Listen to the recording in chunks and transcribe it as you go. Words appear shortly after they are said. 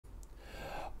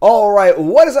All right,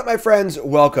 what is up, my friends?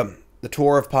 Welcome. The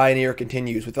tour of Pioneer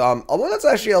continues with although that's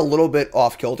actually a little bit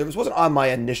off kilter. This wasn't on my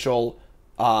initial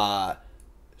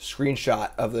screenshot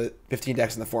of the 15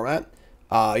 decks in the format.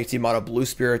 You can see Mono Blue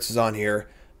Spirits is on here,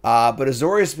 but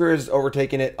Azorius Spirits has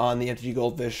overtaken it on the MTG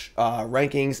Goldfish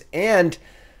rankings, and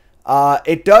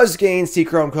it does gain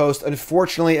Seachrome Coast.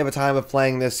 Unfortunately, at the time of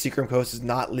playing this, Seachrome Coast is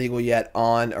not legal yet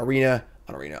on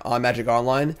Magic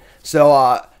Online.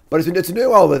 So, but it's been doing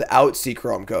well without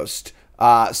Seachrome Coast.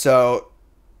 So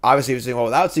obviously it's doing well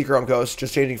without Seachrome Coast.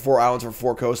 Just changing 4 islands for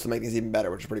 4 coasts to make things even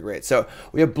better, which is pretty great. So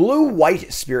we have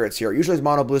blue-white spirits here. Usually it's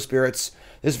mono blue spirits.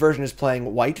 This version is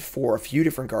playing white for a few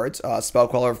different cards. Spell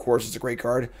Queller, of course, is a great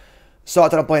card. Saw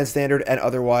it that I'm playing standard and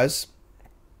otherwise.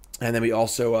 And then we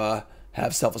also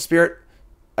have Selfless Spirit,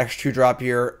 extra 2-drop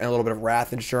here, and a little bit of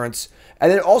Wrath Insurance.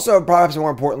 And then also, perhaps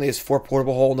more importantly, is 4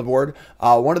 Portable Hole on the board.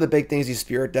 One of the big things these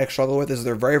Spirit decks struggle with is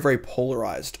they're very, very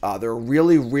polarized. They're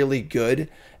really, really good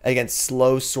against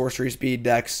slow sorcery speed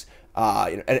decks,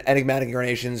 enigmatic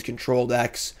incarnations, control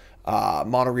decks,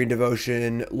 Mono Green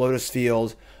Devotion, Lotus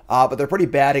Field. But they're pretty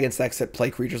bad against decks that play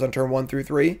creatures on turn 1 through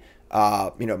 3. Mono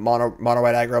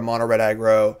white aggro, mono red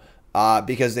aggro,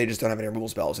 because they just don't have any removal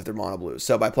spells if they're mono blue.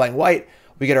 So by playing white,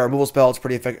 we get our removal spell. It's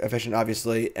pretty efficient,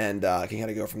 obviously, and can kind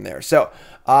of go from there. So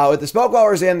with the spell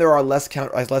callers in, there are less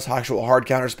actual hard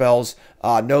counter spells,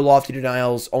 no lofty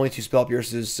denials, only 2 spell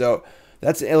pierces. So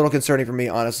that's a little concerning for me,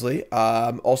 honestly.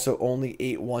 Also, only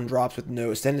 8 1-drops with no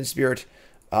Ascendant Spirit.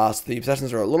 So the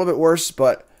obsessions are a little bit worse,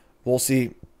 but we'll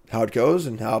see how it goes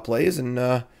and how it plays. And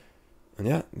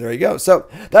yeah, there you go. So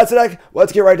that's the deck.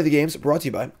 Let's get right to the games. Brought to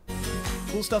you by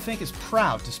Cool Stuff Inc. is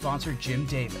proud to sponsor Jim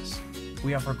Davis.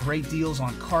 We offer great deals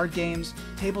on card games,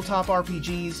 tabletop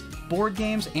RPGs, board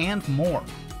games, and more.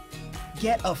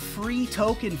 Get a free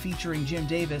token featuring Jim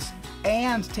Davis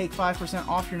and take 5%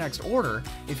 off your next order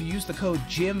if you use the code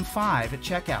JIM5 at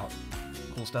checkout.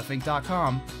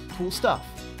 CoolStuffInc.com. Cool stuff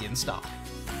in stock.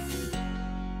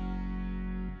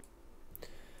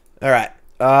 All right.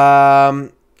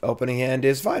 Opening hand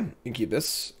is fine. You can keep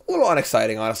this. A little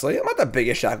unexciting, honestly. I'm not the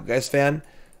biggest Shackle Geist fan.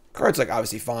 Card's like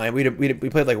obviously fine. We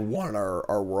played like one in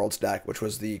our Worlds deck, which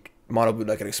was the Mono Blue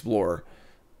deck and Explorer.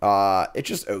 It's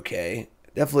just okay.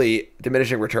 Definitely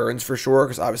diminishing returns for sure,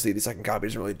 because obviously the second copy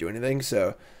doesn't really do anything.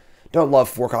 So don't love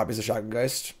 4 copies of Shackle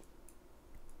Geist.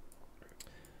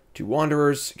 2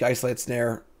 Wanderers, Geistlight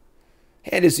Snare.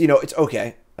 Hand is, it's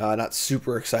okay. Not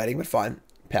super exciting, but fine.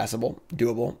 Passable,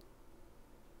 doable.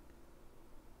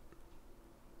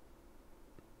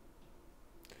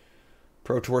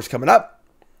 Pro Tour's coming up.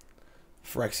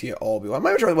 Phyrexia All-Be-One. I'm not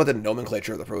even sure what the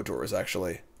nomenclature of the Pro Tour is,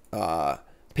 actually.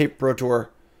 Paper Pro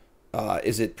Tour.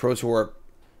 Is it Pro Tour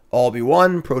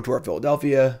All-Be-One? Pro Tour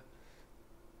Philadelphia?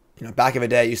 Back in the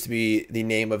day, it used to be the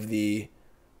name of the...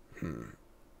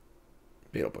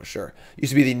 Beetlebush, sure.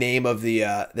 Used to be the name of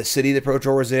the city the Pro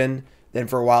Tour was in. Then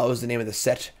for a while, it was the name of the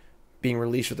set being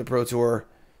released with the Pro Tour.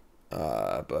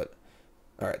 But,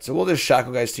 alright, so we'll just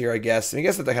Shackle Geist here, I guess. I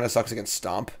guess that kind of sucks against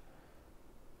Stomp.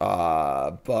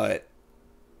 But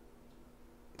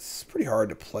it's pretty hard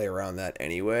to play around that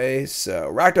anyway.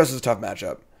 So Rakdos is a tough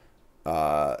matchup.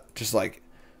 Just like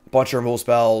a bunch of removal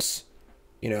spells,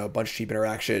 a bunch of cheap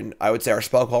interaction. I would say our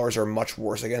spell callers are much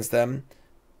worse against them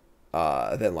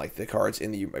than like the cards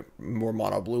in the more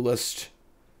mono blue list.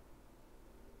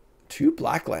 2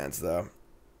 black lands though,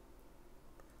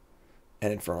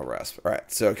 and Infernal Rasp. All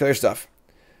right, so kill your stuff.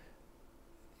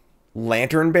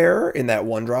 Lantern Bearer in that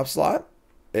 1-drop slot.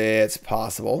 It's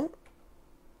possible.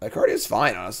 That card is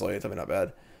fine, honestly. It's definitely not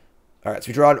bad. All right, so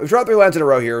we draw 3 lands in a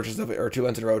row here, which is or 2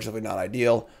 lands in a row, which is definitely not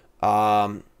ideal.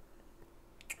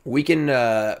 We can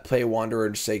play Wanderer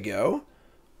and just say go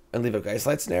and leave a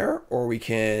Geistlight Snare, or we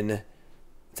can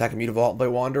attack a Mutavault and play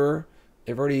Wanderer.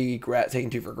 They've already taken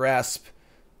 2 for Grasp.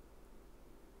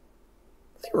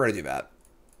 I think we're going to do that.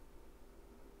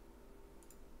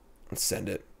 Let's send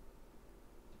it.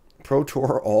 Pro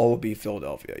Tour all will be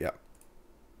Philadelphia. Yep.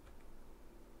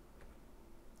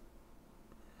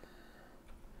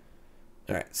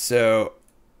 All right, so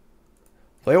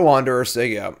play a Wanderer,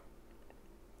 say go.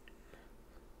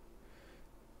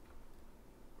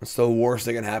 It's the worst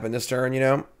that can happen this turn,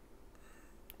 No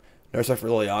stuff for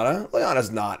Liliana.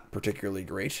 Liliana's not particularly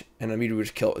great, and I mean, we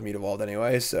just kill it with Mutavault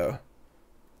anyway, so.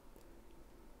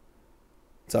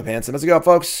 What's up, handsome? Let's go,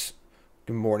 folks.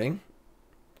 Good morning.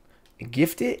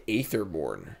 Gifted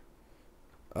Aetherborn.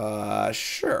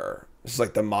 Sure. This is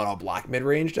like the mono black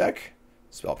mid-range deck.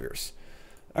 Spell Pierce.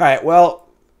 All right, well,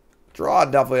 draw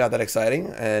definitely not that exciting,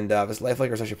 and this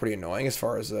Lifelinker is actually pretty annoying as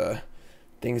far as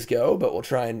things go, but we'll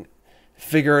try and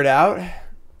figure it out.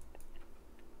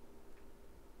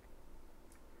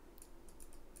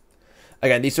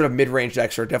 Again, these sort of mid-range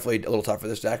decks are definitely a little tough for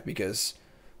this deck because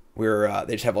they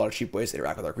just have a lot of cheap ways to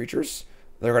interact with our creatures.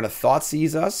 They're going to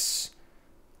Thoughtseize us.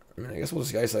 I mean, I guess we'll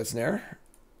just Geistlight Snare.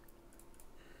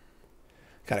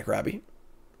 Kind of crabby.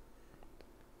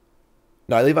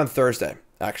 No, I leave on Thursday,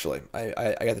 actually.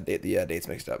 I got the dates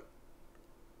mixed up.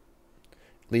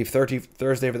 Leave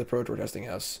Thursday for the Pro Tour Testing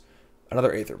House.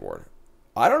 Another Aetherborn.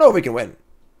 I don't know if we can win,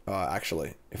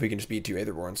 actually, if we can just beat 2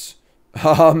 Aetherborns.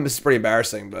 This is pretty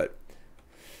embarrassing, but...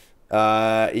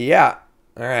 yeah.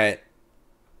 All right.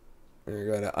 We're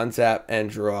going to untap and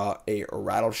draw a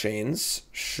Rattlechains.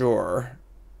 Sure.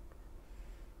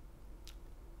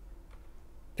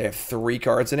 They have 3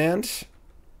 cards in hand.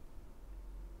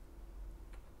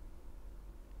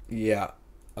 Yeah.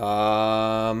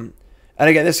 And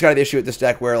again, this is kind of the issue with this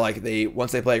deck where, like,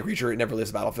 once they play a creature, it never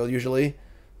leaves the battlefield usually.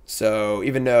 So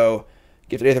even though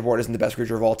Gifted Aetherborn isn't the best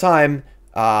creature of all time,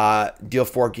 deal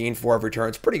 4, gain 4 every turn.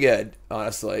 It's pretty good,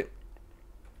 honestly.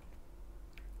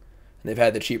 And they've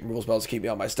had the cheap removal spells to keep me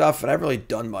on my stuff, and I haven't really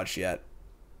done much yet,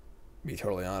 to be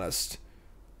totally honest.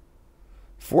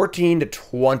 14 to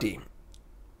 20.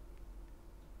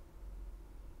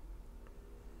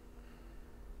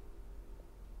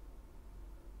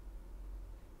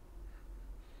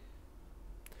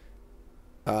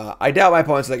 I doubt my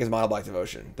opponent's deck is Mono Black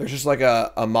Devotion. There's just like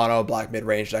a Mono Black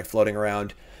mid-range deck floating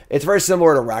around. It's very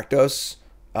similar to Rakdos.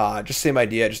 Just same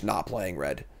idea, just not playing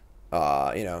red.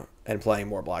 You know, and playing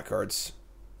more black cards.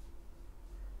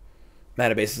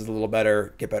 Mana base is a little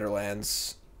better. Get better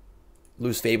lands.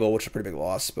 Lose Fable, which is a pretty big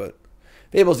loss, but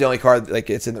Fable's the only card like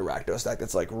it's in the Rakdos deck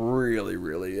that's like really,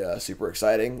 really super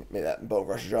exciting. Maybe that and Bone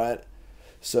Crusher Giant.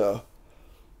 So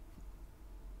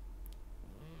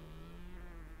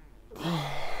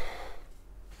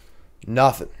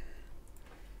nothing.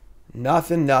 So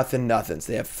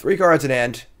they have 3 cards in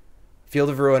hand. Field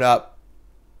of Ruin up.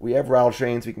 We have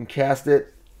Rattlechains. We can cast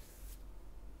it.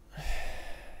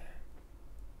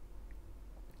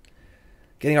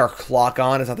 Getting our clock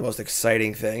on is not the most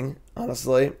exciting thing,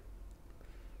 honestly.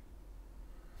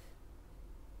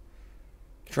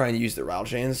 Trying to use the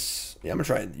Rattlechains. Yeah, I'm going to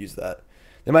try and use that.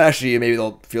 They might actually, maybe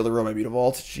they'll Field of Ruin my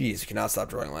Mutavault. Jeez, you cannot stop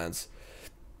drawing lands.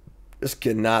 Just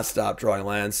cannot stop drawing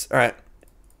lands. All right.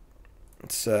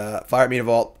 Let's fire at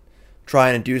Mutavault. Try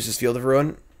and induce this Field of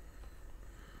Ruin.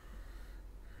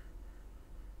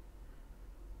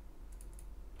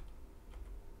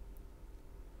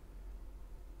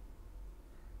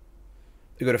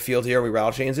 We go to field here. We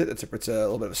Rattlechains it. It's a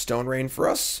little bit of a Stone Rain for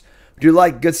us. We do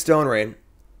like good Stone Rain.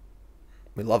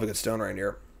 We love a good Stone Rain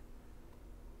here.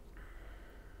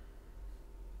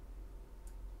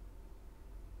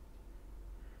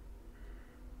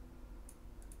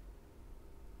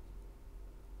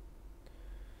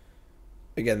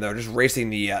 Again, though, just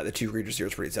racing the 2 creatures here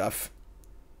is pretty tough.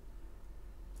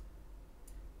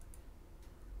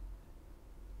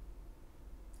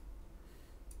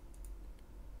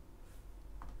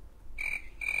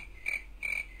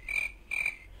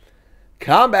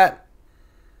 Combat.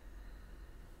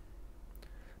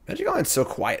 Magic Online's so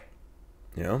quiet,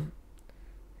 you know.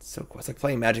 It's like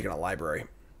playing Magic in a library.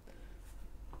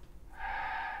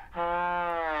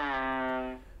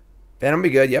 Phantom will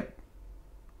be good. Yep.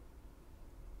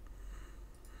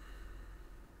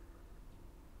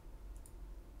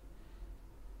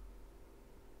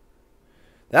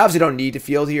 They obviously don't need to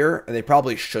field here, and they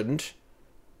probably shouldn't.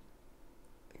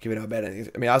 Give it a bad.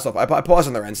 I mean, I pause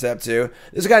on their end step too.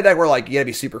 This is the kind of deck where like you gotta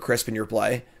be super crisp in your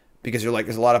play because you're like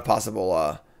there's a lot of possible,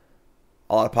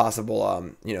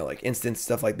 you know, like instant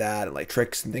stuff like that and like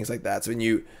tricks and things like that. So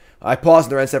when I pause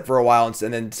on their end step for a while and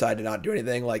then decide to not do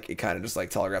anything, like it kind of just like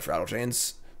telegraphs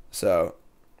Rattlechains. So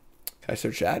can I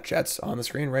search chat? Chat's on the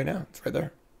screen right now. It's right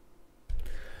there.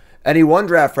 Any one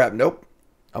draft prep? Nope.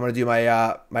 I'm gonna do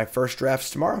my my first drafts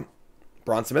tomorrow.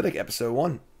 Bronze Mythic episode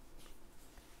 1.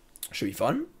 Should be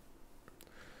fun.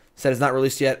 Set is not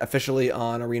released yet officially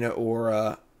on Arena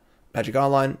or Magic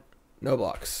Online. No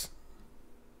blocks.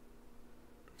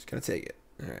 Just gonna take it.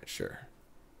 All right, sure.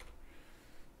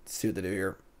 Let's see what they do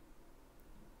here.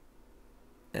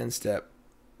 End step,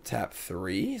 tap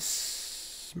 3.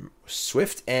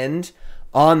 Swift End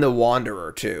on the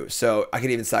Wanderer too. So I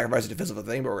could even sacrifice a defensive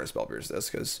thing, but we're gonna Spell Pierce this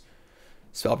because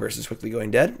Spell Pierce is quickly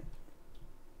going dead.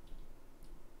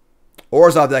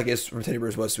 Orzhov deck is from Teddy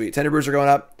Brews was sweet. Teddy Brews are going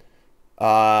up.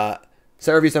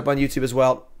 Set reviews up on YouTube as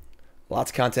well.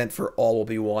 Lots of content for All Will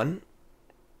Be One.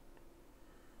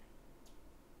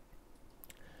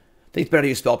 I think it's better to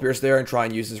use Spell Pierce there and try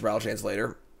and use this Rattlechains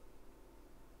later.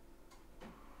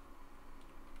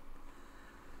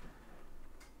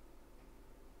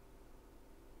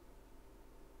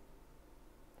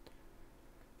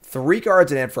 3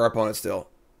 cards in hand for our opponent still.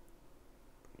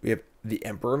 We have the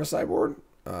Emperor on the sideboard?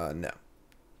 No.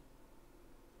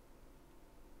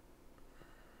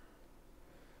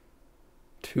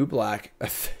 Two black.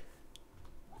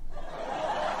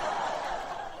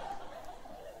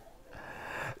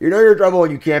 You know you're in trouble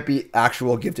when you can't beat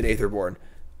actual Gifted Aetherborn.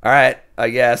 Alright, I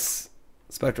guess.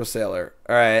 Spectral Sailor.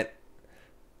 Alright.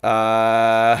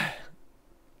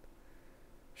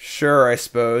 Sure, I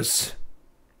suppose.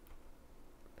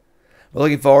 We're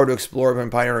looking forward to explore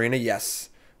Pioneer Arena. Yes.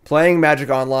 Playing Magic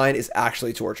Online is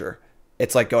actually torture.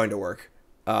 It's like going to work.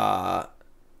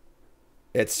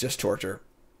 It's just torture.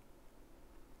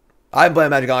 I've played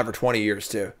Magic Online for 20 years,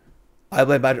 too. I've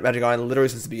played Magic Online literally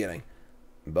since the beginning.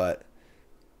 But,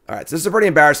 alright, so this is a pretty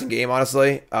embarrassing game,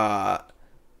 honestly.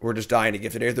 We're just dying to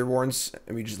Gifted Aetherborns,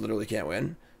 and we just literally can't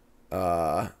win.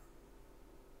 Down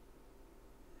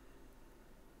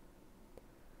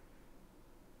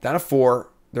to 4.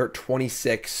 They're at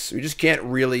 26. We just can't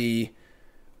really...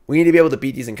 We need to be able to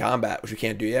beat these in combat, which we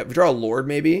can't do yet. We draw a Lord,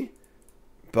 maybe.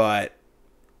 But...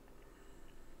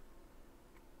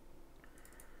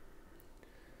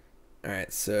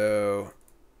 Alright, so...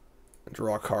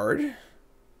 Draw a card.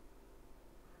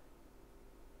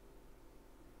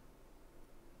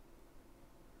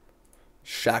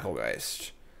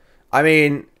 Shacklegeist. I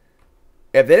mean...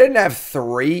 If they didn't have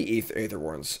 3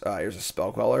 Aetherborns, here's a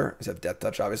Spell Queller. Does have Death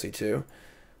Touch, obviously, too.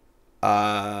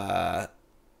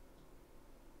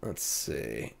 Let's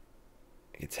see.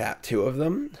 You tap 2 of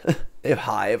them. They have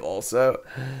Hive also.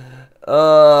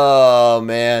 Oh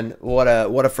man, what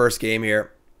a first game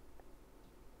here.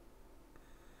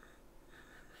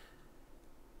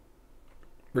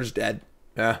 We're just dead.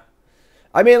 Yeah.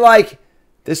 I mean, like,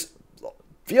 this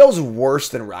feels worse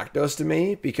than Rakdos to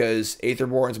me because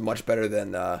Aetherborn's much better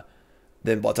than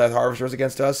Bloodtithe Harvesters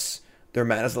against us. Their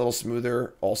mana's a little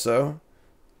smoother also.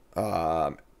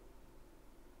 Hive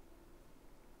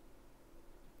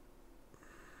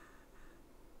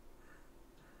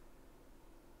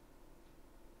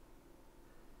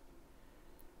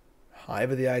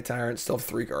of the Eye Tyrant, still have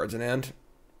 3 cards in hand.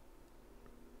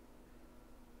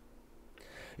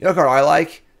 You know what card I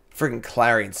like? Freaking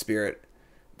Clarion Spirit.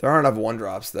 There aren't enough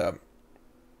 1-drops though.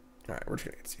 Alright, we're just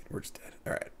gonna get seed. We're just dead.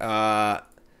 Alright.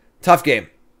 Tough game.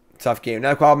 Tough game.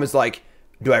 Now the problem is like,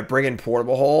 do I bring in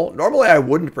Portable Hole? Normally I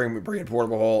wouldn't bring in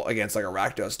Portable Hole against like a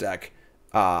Rakdos deck.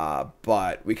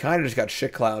 But we kind of just got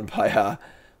shit clowned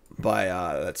by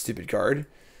that stupid card.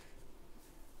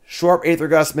 Shorp, Aether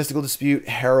Gust, Mystical Dispute,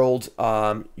 Herald.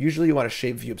 Usually you want to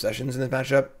shape View Obsessions in this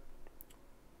matchup.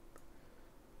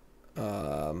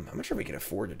 I'm not sure if we can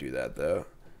afford to do that though.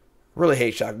 Really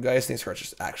hate Shacklegeist. I think this card's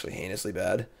just actually heinously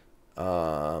bad.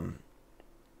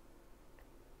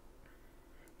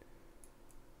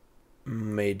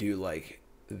 May do like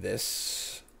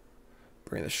this.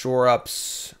 Bring the Shore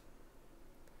Ups.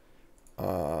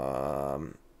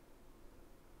 We're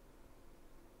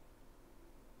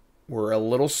a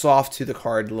little soft to the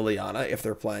card Liliana if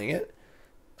they're playing it.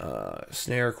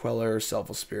 Snare, Queller,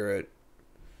 Selfless Spirit.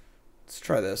 Let's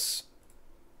try this.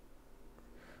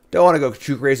 Don't want to go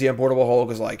too crazy on Portable Hole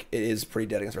because like it is pretty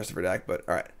dead against the rest of her deck, but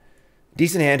alright.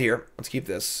 Decent hand here. Let's keep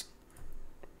this.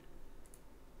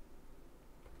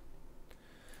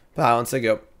 Balance, they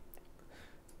go.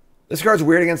 This card's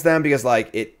weird against them because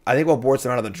like I think we'll board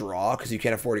some out of the draw because you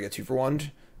can't afford to get 2 for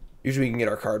 1. Usually we can get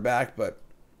our card back, but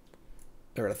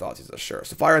I would have thought he's a sure.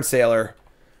 So Fire and Sailor.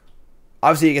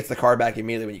 Obviously he gets the card back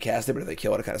immediately when you cast it, but if they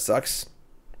kill it, it kind of sucks.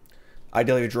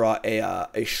 Ideally we draw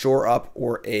a Shore Up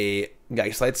or a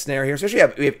Geistlight Snare here. Especially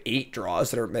we have 8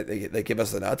 draws that give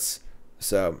us the nuts.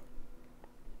 So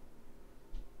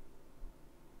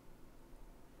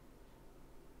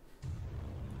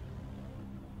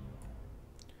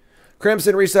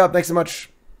Crimson resub, thanks so much.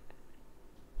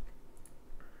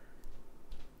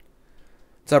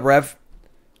 What's up, Rev?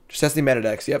 Just testing meta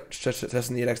decks. Yep, just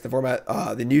testing the decks in the format.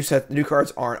 The new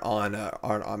cards aren't on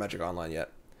Magic Online yet.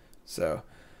 So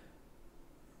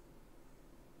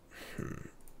I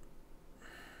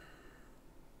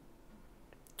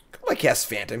might cast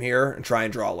Phantom here and try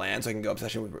and draw a land so I can go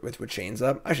Obsession with Chains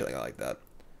up. I actually think I like that.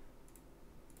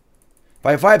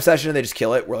 If I Obsession and they just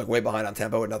kill it, we're like way behind on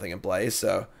tempo with nothing in play.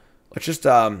 So let's just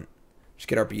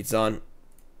get our beats on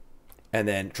and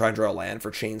then try and draw a land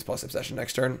for Chains plus Obsession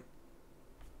next turn.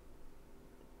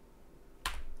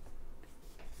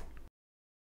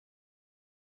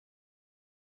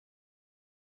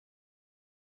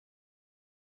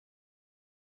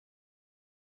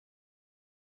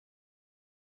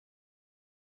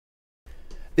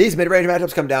 These mid-range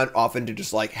matchups come down often to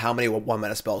just like how many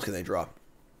 1-mana spells can they draw.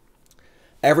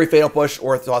 Every Fatal Push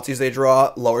or Thoughtseize they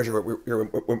draw lowers your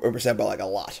win percent by like a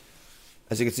lot.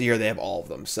 As you can see here, they have all of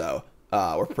them, so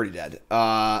we're pretty dead.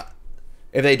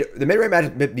 If they the mid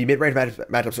range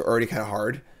matchups are already kind of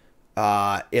hard.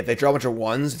 If they draw a bunch of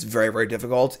ones, it's very, very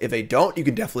difficult. If they don't, you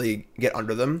can definitely get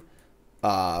under them.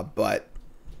 But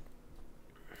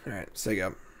all right, so you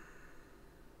go.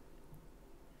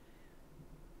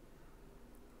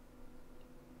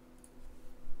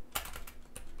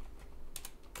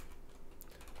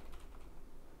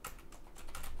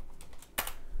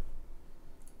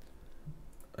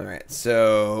 All right,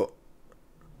 so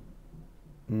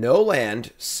no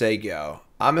land, say go.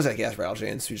 I'm just gonna cast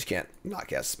Rattlechains. We just can't not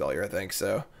cast a spell here, I think.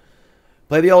 So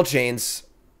play the old chains.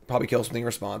 Probably kill something in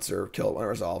response or kill it when it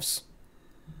resolves.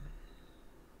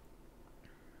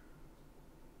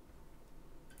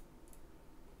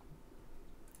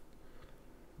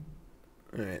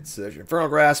 All right, so there's your Infernal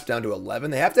Grasp down to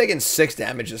 11. They have taken 6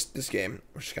 damage this game,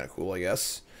 which is kind of cool, I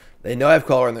guess. They know I have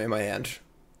color in my hand.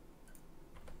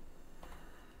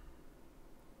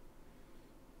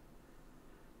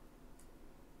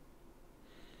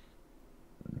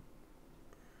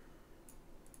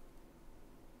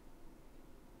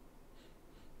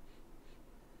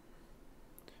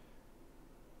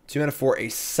 Two mana for a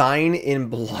Sign in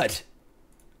Blood.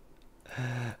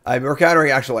 We're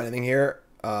countering actual anything here.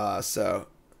 So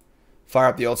fire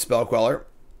up the old Spell Queller.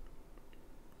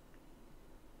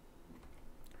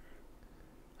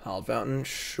 Hallowed Fountain,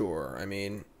 sure. I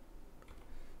mean,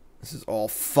 this is all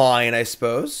fine, I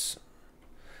suppose.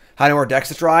 How many more decks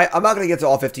to try? I'm not going to get to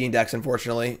all 15 decks,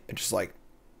 unfortunately. It's just like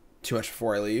too much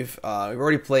before I leave. We've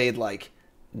already played like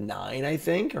 9, I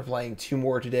think. We're playing 2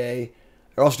 more today.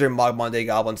 We're also doing Mog Monday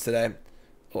Goblins today.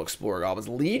 We'll explore Goblins.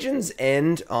 Legions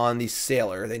end on the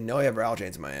Sailor. They know I have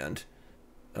Rattlechains in my hand.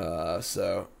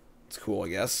 So it's cool, I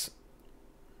guess.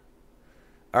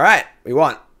 All right, we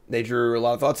won. They drew a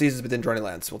lot of Thoughtseizes, but didn't draw any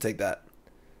lands. We'll take that.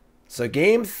 So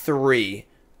game 3.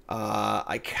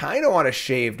 I kind of want to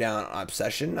shave down on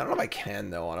Obsession. I don't know if I can,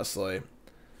 though, honestly.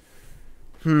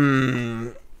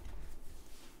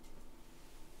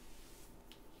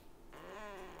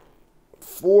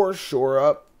 4 shore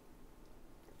up.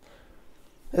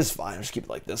 It's fine. I'll just keep it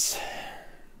like this.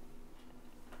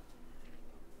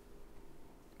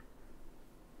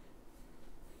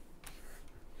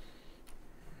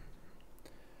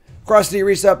 Krusty,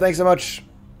 resub. Thanks so much.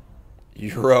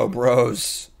 Euro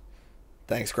bros.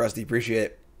 Thanks, Krusty.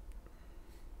 Appreciate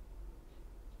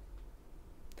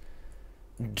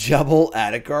it. Double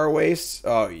Attikar waste.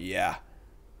 Oh, yeah.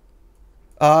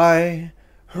 I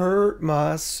hurt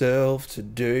myself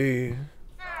today.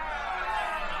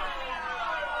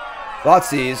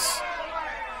 Thoughtseize.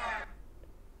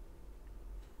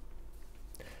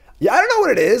 Yeah, I don't know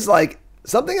what it is. Like,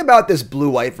 something about this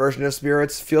blue-white version of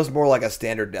Spirits feels more like a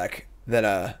standard deck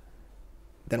than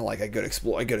like a good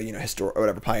historic or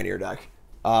whatever Pioneer deck.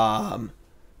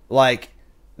 Like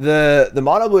the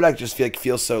mono blue deck just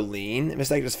feels so lean. This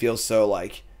deck just feels so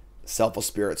like Selfless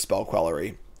Spirit spell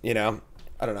quellery. You know,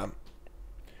 I don't know. I'm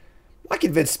not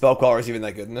convinced spell queller is even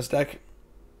that good in this deck,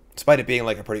 despite it being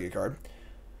like a pretty good card.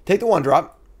 Take the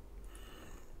 1-drop,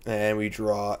 and we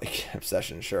draw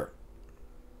Obsession. Sure.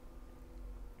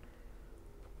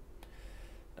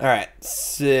 All right,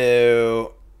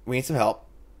 so we need some help.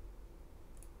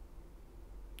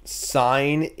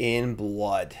 Sign in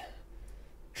Blood.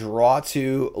 Draw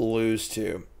 2, lose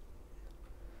 2.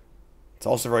 It's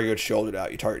also very good shouldered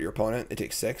out. You target your opponent. They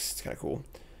take 6. It's kind of cool.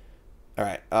 All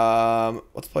right,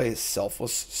 let's play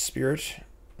Selfless Spirit.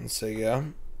 Let's say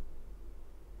go.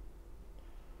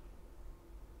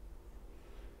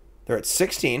 They're at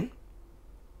 16.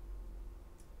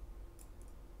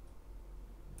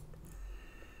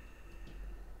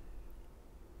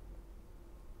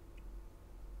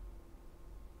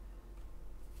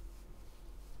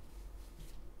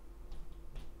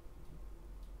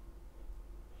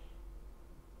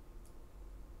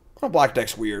 Oh, black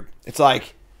deck's weird. It's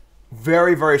like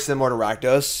very, very similar to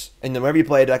Rakdos. And then whenever you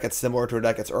play a deck that's similar to a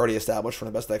deck that's already established, one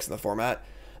of the best decks in the format,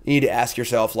 you need to ask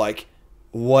yourself, like,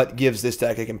 what gives this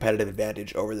deck a competitive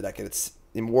advantage over the deck that it's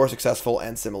more successful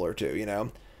and similar to, you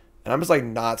know? And I'm just, like,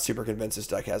 not super convinced this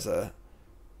deck has an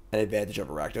advantage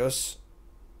over Rakdos.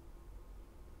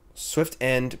 Swift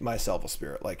End, my Selfless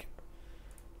Spirit. Like,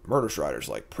 Murder Strider's,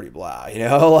 like, pretty blah, you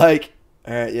know? Like,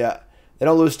 all right, yeah. They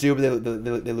don't lose 2,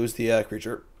 but they lose the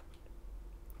creature.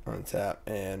 Untap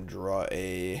and draw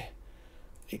a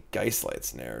Geistlight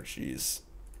Snare. Jeez.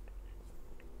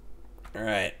 All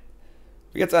right.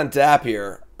 We get to untap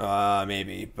here,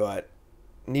 maybe, but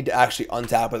need to actually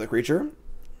untap with a creature.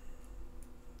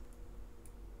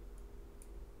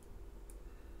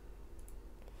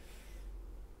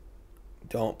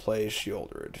 don't play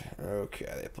Shieldred.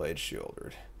 Okay, they played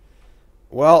Shieldred.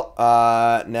 Well,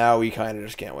 now we kind of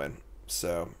just can't win.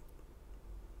 So,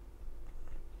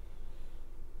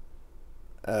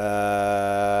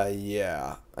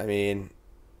 yeah. I mean,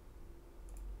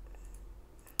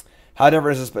 how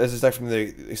different is this deck from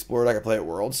the Explorer deck I play at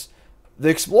Worlds? The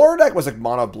Explorer deck was like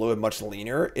mono blue and much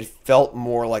leaner. It felt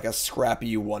more like a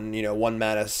scrappy one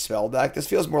mana spell deck. This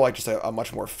feels more like just a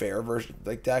much more fair version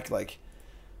like deck. Like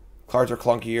cards are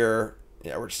clunkier.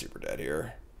 Yeah, we're just super dead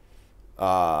here.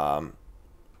 Yeah.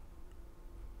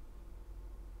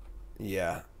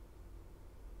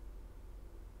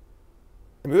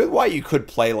 I mean, with white, you could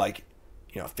play like,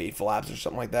 Fateful Apps or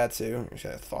something like that too.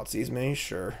 Thoughtseize me,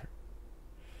 sure.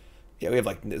 Yeah, we have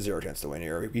like 0 chance to win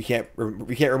here. We can't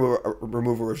remove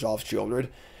a Resolve Shieldred.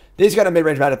 These kind of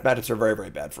mid-range matchups are very,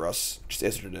 very bad for us. Just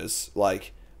is what it is.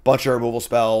 Like bunch of removal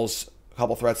spells, a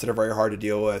couple threats that are very hard to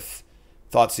deal with.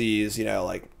 Thoughtseize,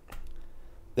 like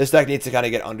this deck needs to kind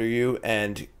of get under you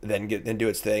and then do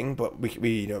its thing. But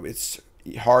we it's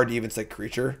hard to even stick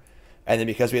creature. And then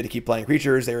because we had to keep playing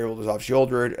creatures, they were able to resolve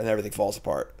Shieldred, and everything falls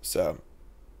apart. So,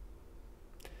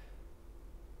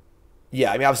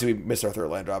 yeah, I mean, obviously we missed our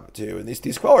 3rd land drop too. And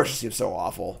these Quellers just seem so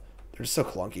awful. They're just so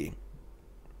clunky.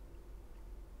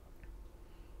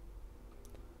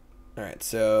 All right,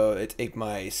 so it's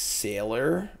my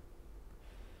Sailor.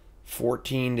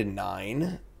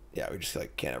 14-9. Yeah, we just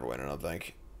can't ever win, I don't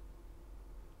think.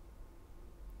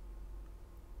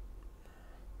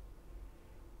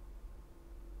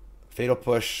 Fatal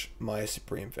Push my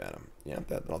Supreme Phantom. Yeah,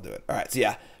 that'll do it. All right, so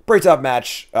yeah, pretty tough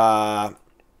match. Yeah,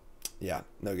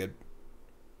 no good.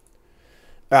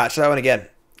 All right, try that one again.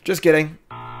 Just kidding.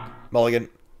 Mulligan.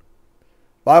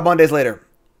 Wild Mondays later.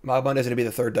 Wild Monday's going to be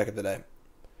the 3rd deck of the day.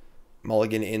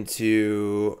 Mulligan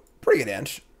into pretty good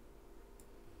hand.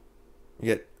 You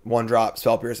get 1-drop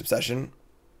Spell Pierce Obsession.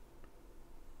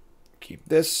 Keep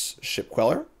this. Ship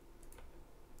Queller.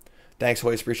 Thanks,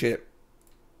 always appreciate it.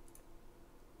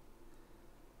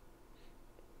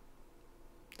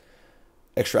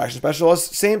 Extraction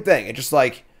Specialist, same thing. It's just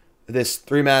like this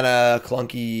 3-mana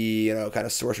clunky, kind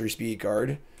of sorcery speed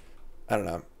card. I don't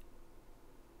know.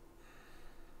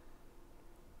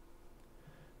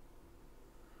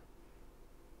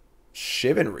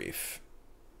 Shivan Reef.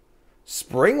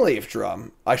 Springleaf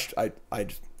Drum. I should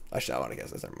not want to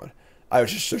guess this. Never mind. I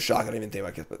was just so shocked. I didn't even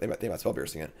think about spell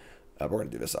piercing it. We're going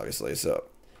to do this, obviously. So,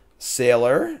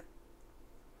 Sailor.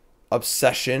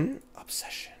 Obsession.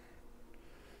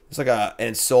 It's like an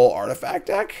Ensoul Artifact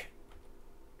deck.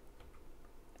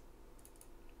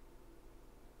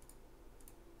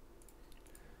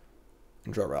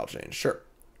 And draw Rattlechains. Sure.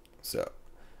 So,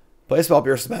 play Spell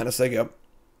Pierce Madness. There you go.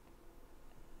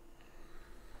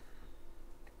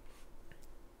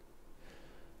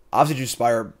 Obviously, do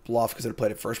Spire Bluff because it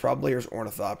played it first, probably. Here's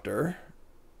Ornithopter.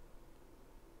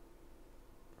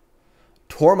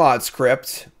 Tormod's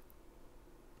Crypt.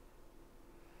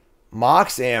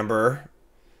 Mox Amber.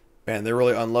 Man, they're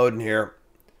really unloading here.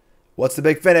 What's the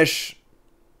big finish?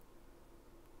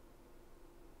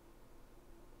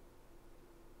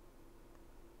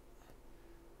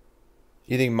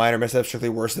 You think Minor Misstep strictly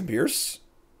worse than Pierce?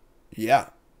 Yeah.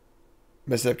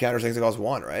 Misstep counters things that cost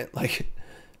 1, right? Like,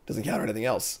 doesn't counter anything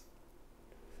else.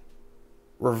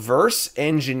 Reverse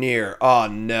Engineer. Oh,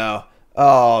 no.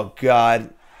 Oh,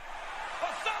 God.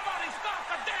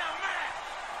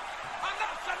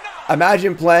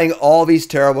 Imagine playing all these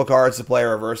terrible cards to play a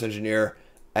Reverse Engineer,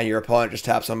 and your opponent just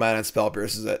taps on mana and Spell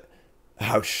Pierces it.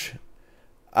 Ouch.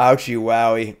 Ouchie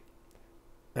wowie.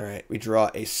 Alright, we draw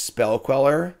a Spell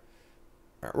Queller.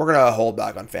 Alright, we're going to hold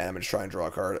back on Phantom and just try and draw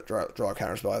a card, draw a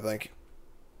counter spell, I think.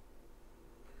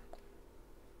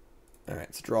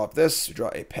 Alright, so draw up this. We draw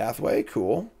a Pathway.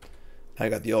 Cool. I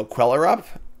got the old Queller up.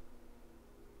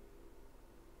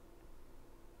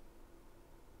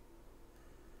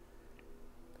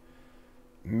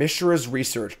 Mishra's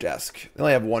Research Desk. They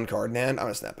only have 1 card in hand. I'm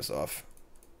going to snap this off.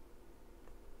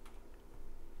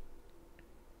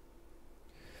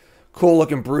 Cool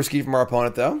looking Brewski from our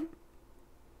opponent, though.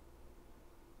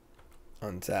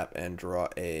 Untap and draw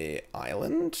a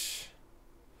island.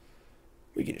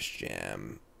 We can just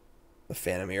jam the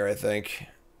Phantom here, I think.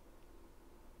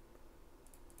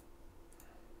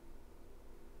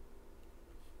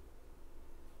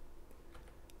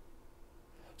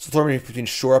 So throw me between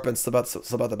Shore Up and Slip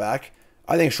Out the back.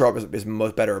 I think Shore Up is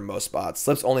most better in most spots.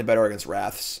 Slip's only better against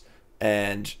Wraths.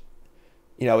 And,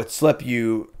 with Slip,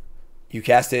 you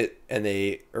cast it and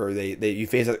you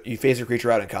phase a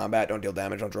creature out in combat, don't deal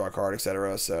damage, don't draw a card,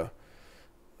 etc. So,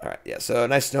 all right, yeah. So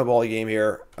nice snowball game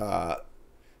here.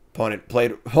 Opponent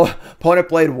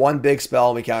played one big spell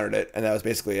and we countered it, and that was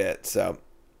basically it. So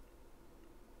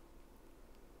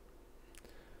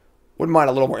wouldn't mind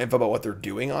a little more info about what they're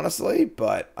doing, honestly,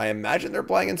 but I imagine they're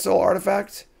playing in Soul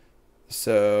Artifact.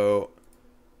 So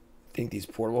I think these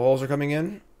portable holes are coming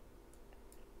in.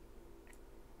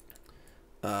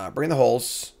 Bring the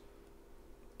holes.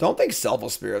 Don't think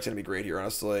Selfless Spirit's gonna be great here,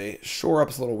 honestly. Shore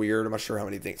Up's a little weird. I'm not sure how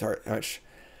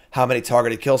many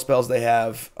targeted kill spells they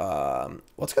have. Well,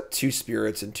 it's got 2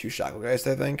 spirits and 2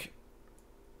 Shacklegeist, I think.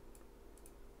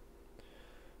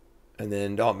 And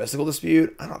then Mystical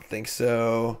Dispute. I don't think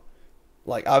so.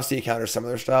 Like, obviously you counter some of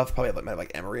their stuff. Probably might have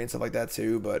like Emery and stuff like that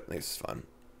too, but I think this is fun.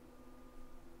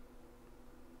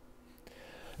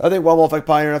 I think one will affect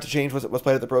Pioneer enough to change what's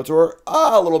played at the Pro Tour.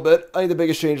 A little bit. I think the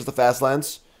biggest change is the fast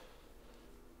lands.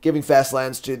 Giving fast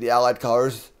lands to the allied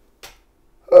colors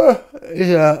is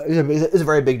a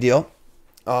very big deal.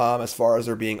 As far as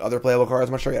there being other playable cards,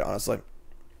 I'm not sure yet, honestly.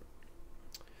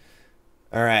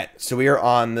 All right, so we are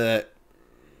on the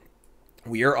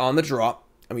draw,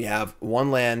 and we have 1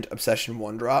 land, Obsession,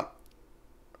 1 drop.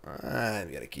 I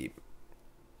think we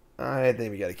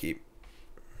gotta keep.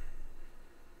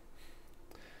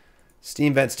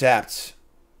 Steam Vents tapped.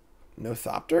 No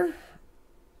Thopter?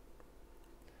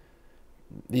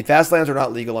 The fast lands are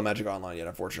not legal on Magic Online yet,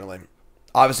 unfortunately.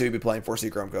 Obviously, we'd be playing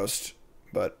 4C Chrome Ghost,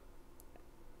 but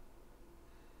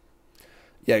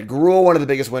yeah, Gruul, one of the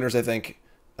biggest winners, I think.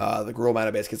 The Gruul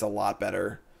mana base gets a lot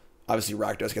better. Obviously,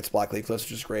 Rakdos gets Black Leaf Cliffs,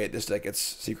 which is great. This deck gets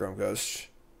C Chrome Ghost.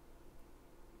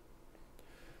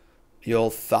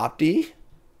 You'll Thopty,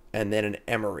 and then an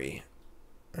Emery.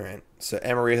 All right, so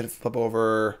Emery is going to flip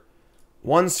over.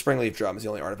 1 Springleaf Drum is the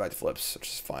only artifact flips, which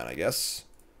is fine, I guess.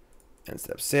 And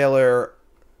Step Sailor.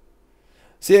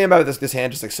 See, the thing about this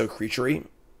hand just like so creaturey.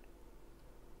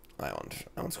 That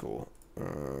one's cool.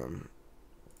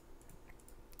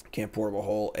 Can't portable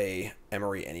hole a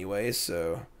Emery anyway,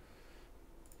 so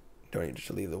don't need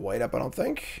to leave the white up, I don't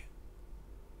think.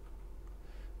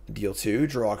 Deal 2,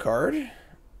 draw a card.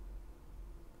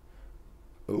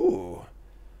 Ooh.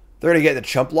 They're gonna get the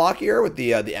chump block here with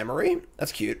the Emery.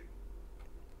 That's cute.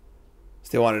 So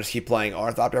they want to just keep playing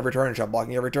Ornithopter every turn and chump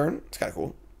blocking every turn. It's kind of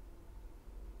cool.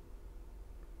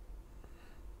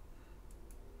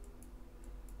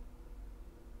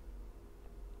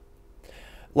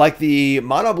 Like the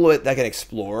mono blue deck at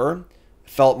Explorer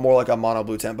felt more like a mono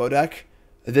blue tempo deck.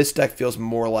 This deck feels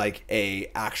more like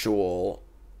a actual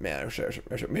I should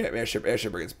bring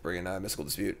in Mystical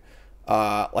Dispute,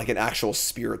 like an actual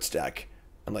Spirits deck,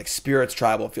 and like Spirits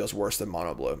Tribal feels worse than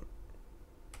mono blue.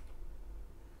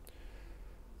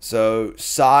 So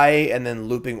Psy and then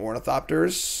looping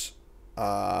Ornithopters.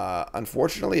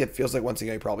 Unfortunately, it feels like once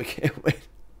again you probably can't win.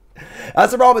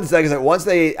 That's the problem with this deck, is that once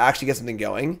they actually get something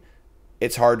going,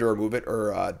 it's hard to remove it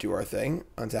or do our thing.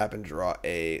 Untap and draw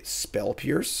a Spell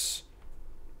Pierce.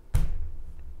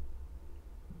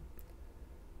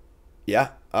 Yeah.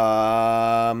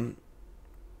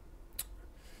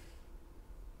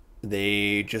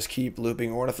 They just keep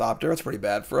looping Ornithopter. It's pretty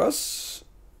bad for us.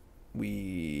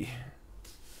 We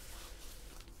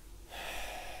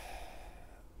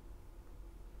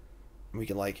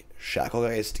can like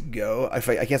Shacklegeist go. I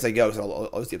can't say go because I'll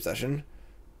lose the Obsession.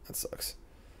 That sucks.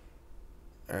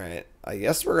 Alright, I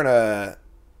guess we're gonna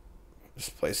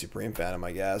just play Supreme Phantom,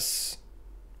 I guess.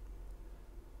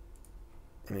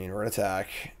 I mean, we're gonna attack.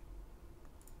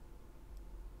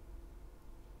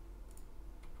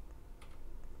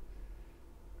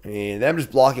 I mean, them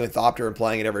just blocking with Thopter and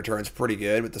playing it every turn is pretty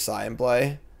good with the Psy in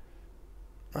play.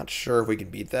 Not sure if we can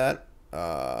beat that.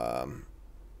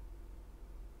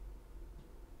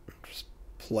 Just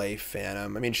play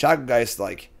Phantom. I mean, Shacklegeist,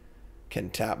 like, can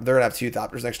tap. They're going to have 2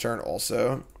 Thopters next turn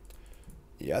also.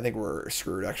 Yeah, I think we're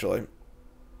screwed, actually.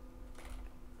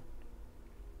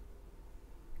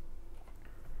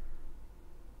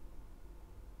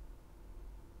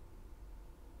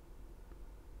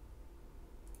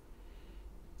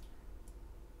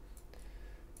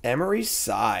 Emery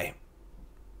Psy.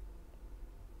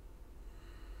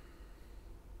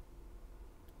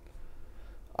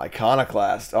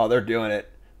 Iconoclast. Oh, they're doing it.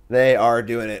 They are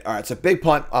doing it. All right, so big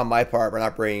punt on my part. We're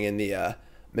not bringing in the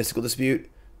Mystical Dispute.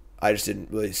 I just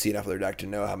didn't really see enough of their deck to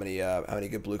know how many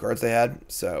good blue cards they had.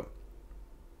 So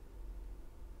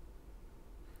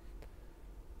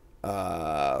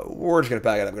we're just gonna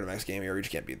pack it up. Go to next game here. We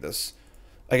just can't beat this.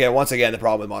 Again, once again, the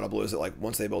problem with mono blue is that like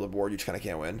once they build a board, you just kind of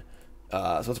can't win.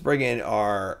 So let's bring in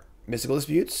our Mystical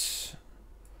Disputes.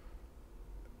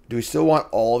 Do we still want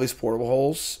all of these portable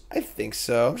holes? I think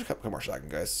so. Just a couple more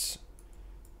Shacklegeists.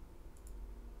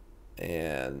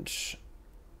 And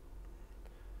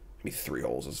maybe 3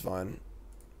 holes is fine.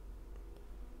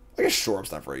 I guess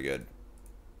Shoreup's not very good,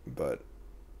 but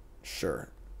sure.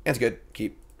 And it's good.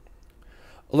 Keep.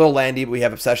 A little landy, but we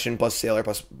have Obsession plus Sailor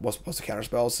plus the counter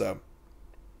spells, so.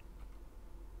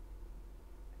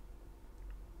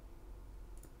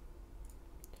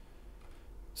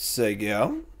 So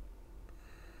go.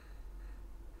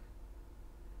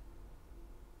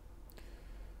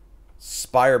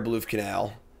 Spire Blue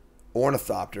Canal.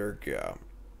 Ornithopter, go.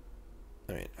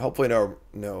 I mean, hopefully no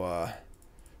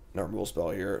removal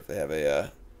spell here if they have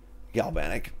a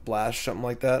Galvanic Blast, something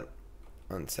like that.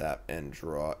 Untap and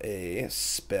draw a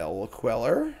Spell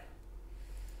Queller.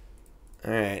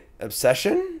 Alright,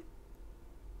 Obsession.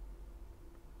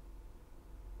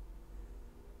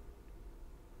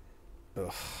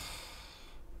 Ugh.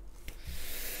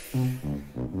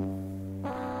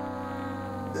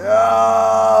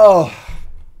 No!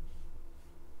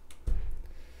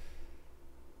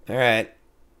 Alright.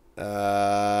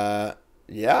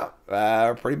 Yeah,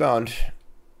 we're pretty boned.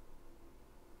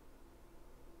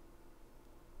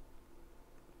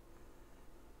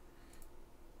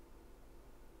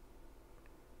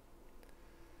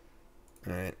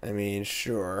 Alright, I mean,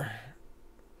 sure.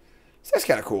 So that's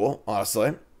kind of cool,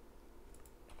 honestly.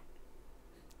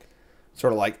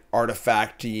 Sort of like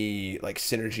artifact-y, like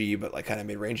synergy, but like kind of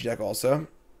mid-range deck also.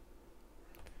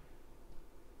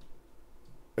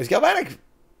 Is Galvanic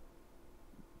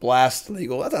Blast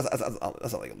legal? That's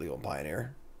not like a legal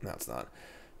Pioneer. No, it's not.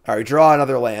 All right, we draw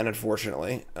another land,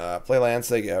 unfortunately. Play lands,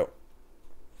 they go.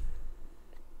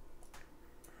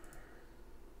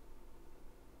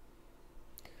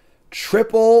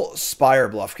 Triple Spire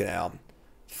Bluff Canal.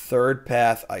 Third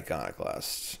Path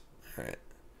Iconoclast. All right.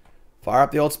 Fire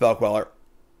up the old Spell Queller.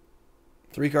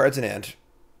 3 cards in hand.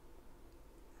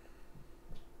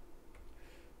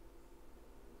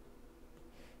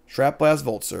 Trap Blast,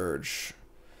 Volt Surge.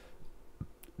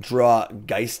 Draw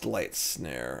Geistlight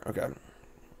Snare. Okay.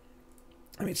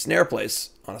 I mean, Snare plays,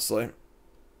 honestly.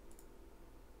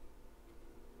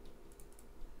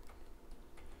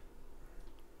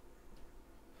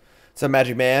 So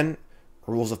Magic Man,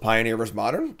 rules of Pioneer versus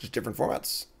Modern, just different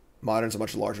formats. Modern's a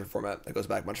much larger format that goes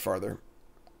back much farther.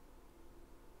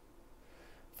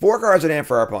 4 cards in hand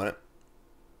for our opponent.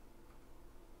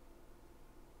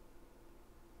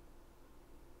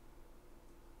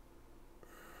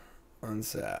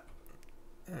 Unsap.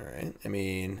 Alright, I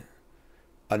mean,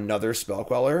 another Spell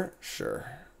Queller? Sure.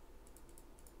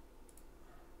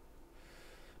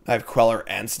 I have Queller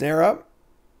and Snare up.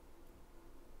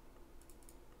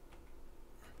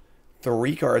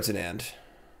 3 cards in hand.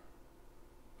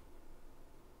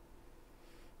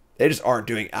 They just aren't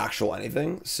doing actual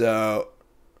anything. So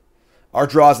our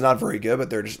draw is not very good, but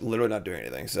they're just literally not doing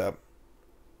anything. So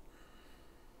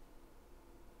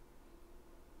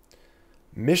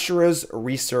Mishra's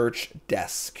Research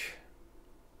Desk.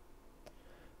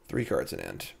 3 cards in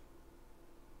hand.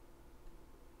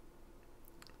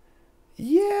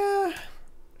 Yeah,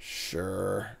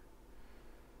 sure.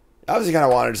 I obviously kind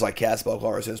of wanted to just like cast Spell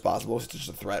Queller as soon as possible. It's just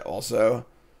a threat also.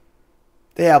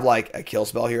 They have like a kill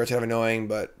spell here. It's kind of annoying,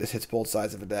 but this hits both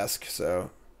sides of the desk.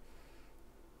 So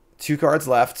 2 cards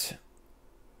left.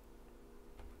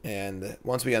 And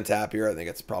once we untap here, I think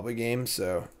it's probably game.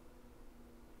 So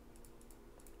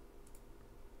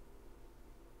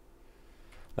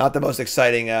not the most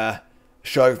exciting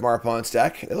showing from our opponent's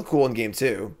deck. They look cool in game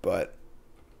 2, but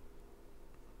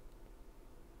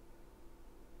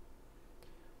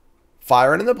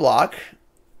firing in the block.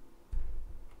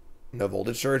 No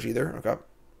voltage surge either. Okay.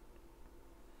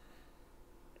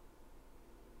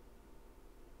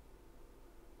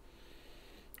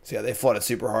 So yeah, they flooded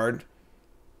super hard.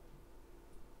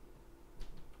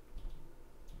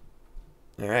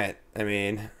 All right. I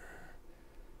mean,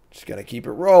 just got to keep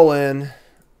it rolling.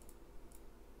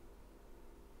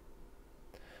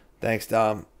 Thanks,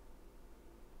 Dom.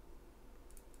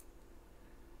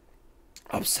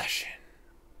 Obsession.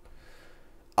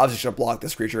 Obviously should have blocked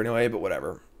this creature anyway, but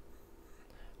whatever.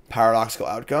 Paradoxical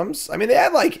Outcomes. I mean, they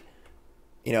had like,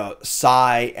 you know,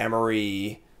 Psy,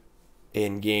 Emery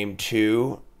in game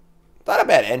 2. Not a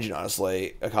bad engine,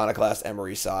 honestly. Iconoclast,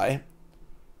 Emery, Psy.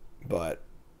 But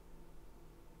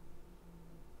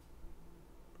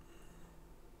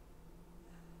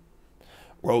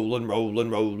rolling, rolling,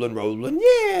 rolling, rolling.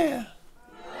 Yeah.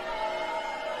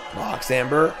 Mox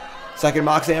Amber. Second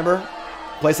Mox Amber.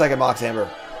 Play second Mox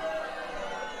Amber.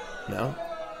 No?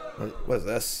 What is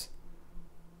this?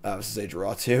 Oh, this is a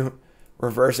draw 2.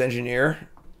 Reverse Engineer.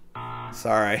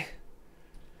 Sorry.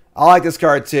 I like this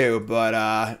card too,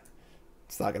 but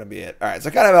it's not gonna be it. All right,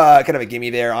 so kind of a gimme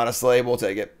there. Honestly, we'll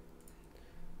take it.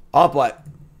 I'll play.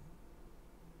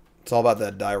 It's all about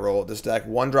that die roll. This deck,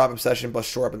 1-drop Obsession plus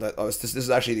shore up. And this is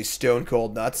actually the Stone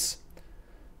Cold Nuts.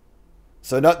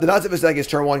 So the nuts of this deck is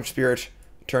turn 1 Spirit,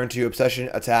 turn 2 Obsession,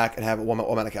 attack, and have a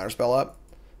 1-mana counterspell up.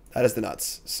 That is the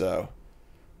nuts. So,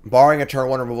 barring a turn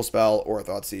 1 removal spell or a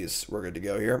Thoughtseize, we're good to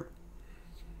go here.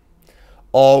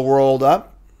 All rolled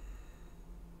up.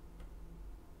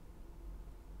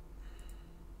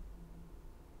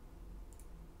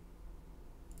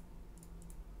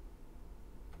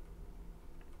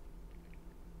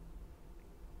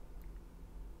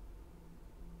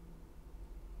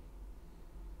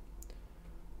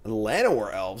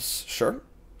 Llanowar Elves, sure.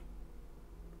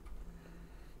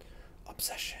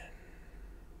 Obsession.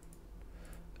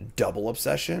 Double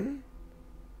Obsession?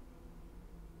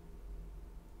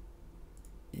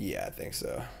 Yeah, I think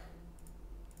so.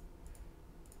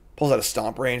 Pulls out a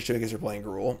Stomp range too because you're playing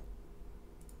Gruul.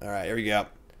 Alright, here we go.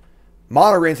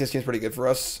 Mono Green seems pretty good for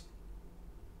us.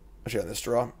 Especially on this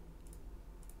draw.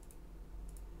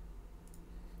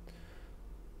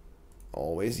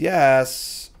 Always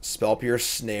yes. Spell Pierce,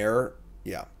 Snare.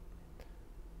 Yeah.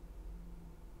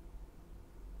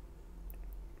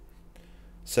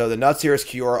 So the nuts here is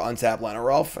Kiora, untap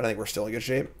Llanowar Elf. And I think we're still in good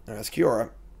shape. All right, that's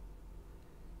Kiora.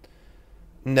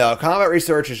 No, Combat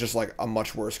Research is just like a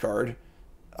much worse card.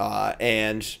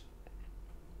 And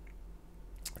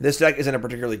this deck isn't a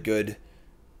particularly good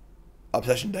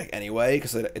Obsession deck anyway,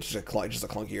 because it's just a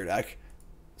clunkier deck.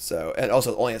 So, and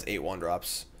also it only has 8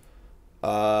 1-drops.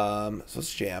 So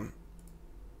let's jam.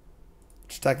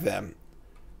 Just attack them.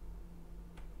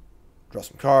 Draw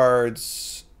some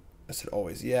cards. I said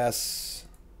always yes.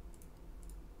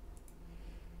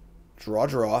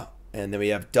 Draw. And then we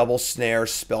have double Snare,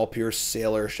 Spell Pierce,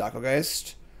 Sailor,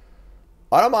 Shacklegeist.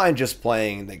 I don't mind just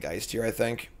playing the Geist here, I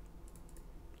think.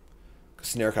 Because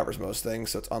Snare covers most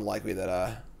things, so it's unlikely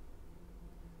that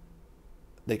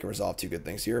they can resolve 2 good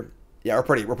things here. Yeah, we're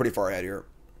pretty far ahead here.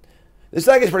 This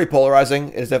deck is pretty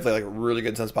polarizing. It's definitely like really good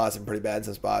in some spots and pretty bad in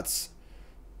some spots.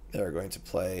 They're going to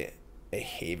play a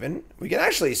Haven. We can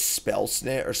actually Spell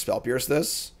Snare or Spell Pierce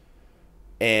this,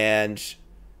 and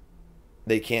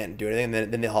they can't do anything.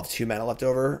 And then they'll have 2 mana left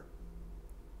over.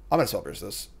 I'm gonna Spell Pierce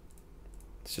this.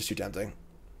 It's just too tempting.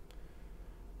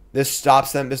 This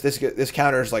stops them. This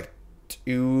counters like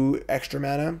 2 extra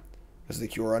mana because of the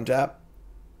Cure untap.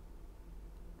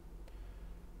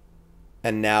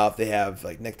 And now if they have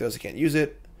like Nykthos, they can't use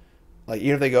it. Like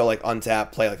even if they go like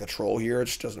untap, play like a troll here, it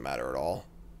just doesn't matter at all.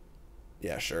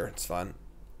 Yeah, sure, it's fine.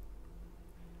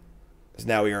 Because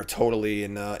now we are totally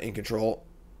in control.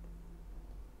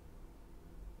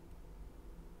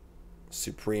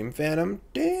 Supreme Phantom,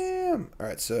 damn. All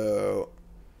right, so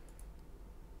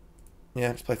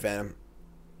yeah, just play Phantom.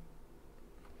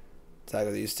 Attack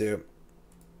with these 2.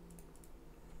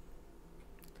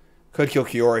 Could kill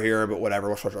Kiora here, but whatever.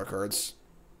 We'll switch our cards.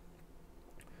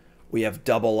 We have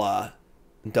double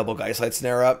Geistlight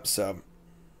Snare up, so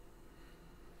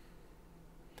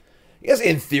I guess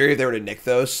in theory, if they were to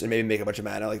Nykthos and maybe make a bunch of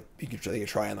mana, like they could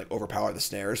try and like overpower the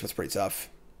snares, but it's pretty tough.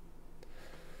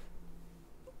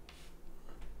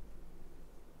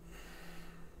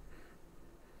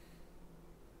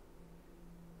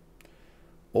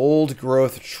 Old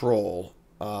Growth Troll.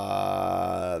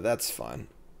 That's fun.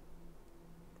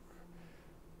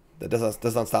 That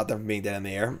does not stop them from being dead in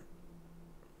the air.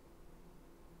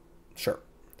 Sure.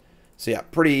 So yeah,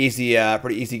 pretty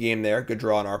easy game there. Good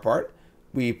draw on our part.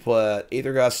 We put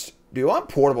Aether Gust. Do we want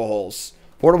Portable Holes?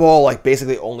 Portable Hole like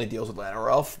basically only deals with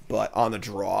Llanowar Elf, but on the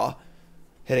draw,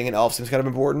 hitting an elf seems kind of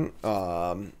important.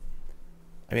 I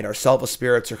mean, our Selfless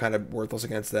Spirits are kind of worthless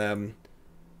against them.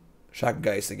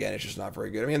 Shacklegeist again, it's just not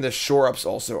very good. I mean, the shore ups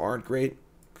also aren't great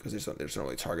because they just don't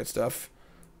really target stuff.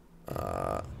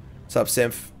 What's up,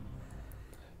 Symph?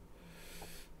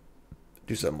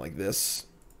 Do something like this.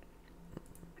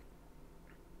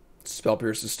 Spell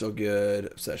Pierce is still good.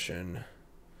 Obsession.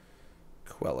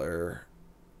 Queller.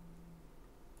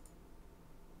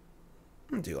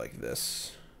 I'm gonna do like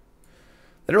this.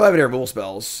 They don't really have any removal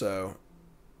spells, so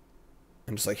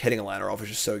I'm just like hitting a Llanowar Elf is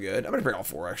just so good. I'm gonna bring all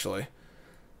 4 actually.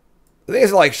 The thing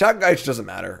is, like, Shacklegeist just doesn't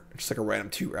matter. It's just like a random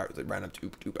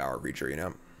 2 power creature, you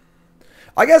know.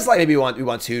 I guess like maybe we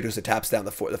want 2 just to taps down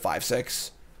the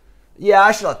 5/6. Yeah,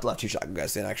 I should have left 2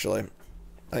 Shacklegeist in actually.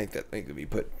 I think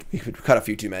we could cut a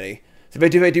few too many. So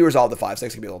if I do resolve the 5/6, it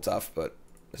could be a little tough, but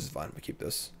this is fine. We keep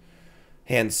this.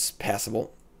 Hand's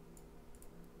passable.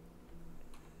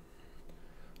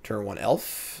 Turn 1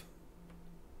 elf.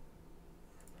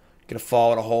 Gonna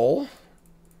fall in a hole.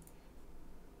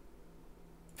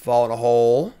 Fall in a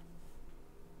hole.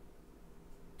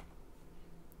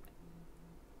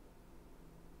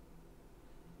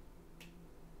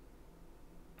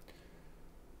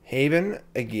 Haven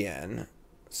again.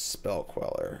 Spell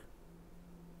Queller.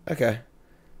 Okay.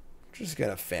 Just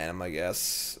gonna fan him, I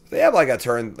guess. They have like a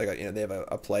turn, like a, they have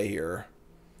a play here.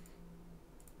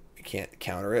 You can't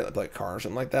counter it, like Karn or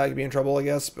something like that. You'd be in trouble, I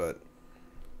guess, but.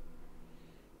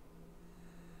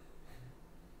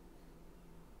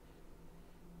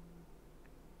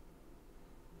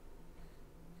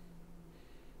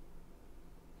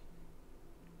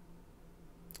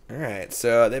 Alright,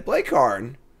 so they play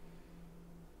Karn.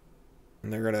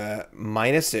 And they're gonna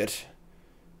minus it.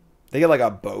 They get like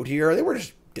a boat here. They were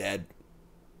just dead.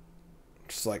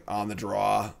 Just like on the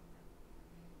draw.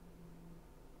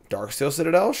 Darksteel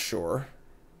Citadel? Sure.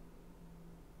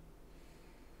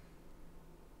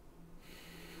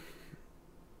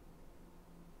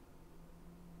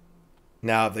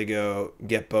 Now if they go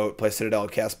get boat, play Citadel,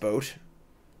 cast boat.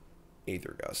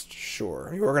 Aether Gust. Sure.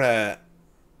 I mean, we're gonna...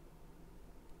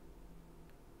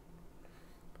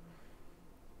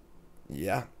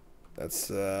 Yeah. That's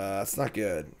not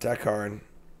good. Attack Karn.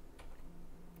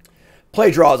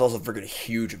 Play draw is also freaking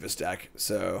huge of this deck,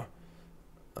 so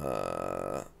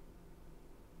I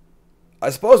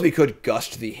suppose we could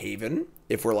gust the Haven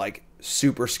if we're like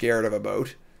super scared of a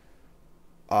boat.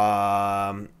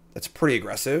 That's pretty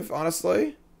aggressive,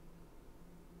 honestly.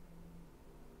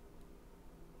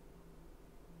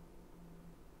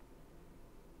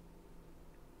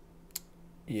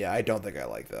 Yeah, I don't think I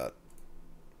like that.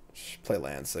 Just play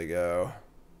lands, they go.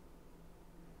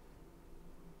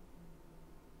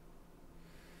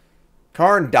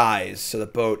 Karn dies, so the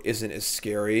boat isn't as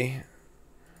scary.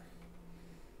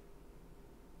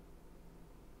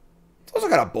 It's also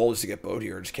kind of bold just to get boat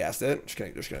here. Just cast it. Just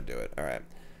gonna do it. All right.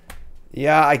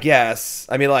 Yeah, I guess.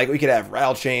 I mean, like we could have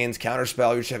Rattlechains,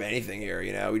 Counterspell. We just have anything here,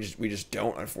 you know. We just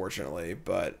don't, unfortunately.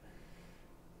 But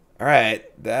all right,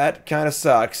 that kind of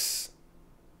sucks.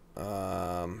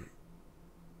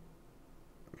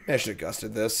 I should have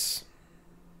gusted this.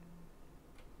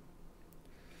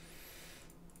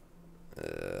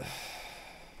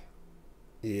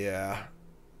 Yeah.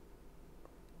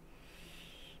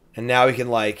 And now we can,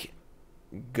 like,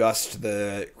 gust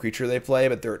the creature they play,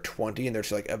 but they're at 20, and they're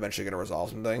just, like, eventually going to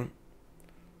resolve something.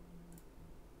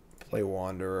 Play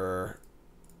Wanderer.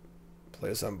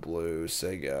 Play some blue.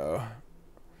 Say go.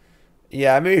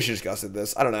 Yeah, maybe we should just gusted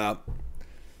this. I don't know.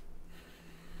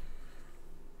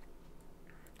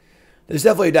 There's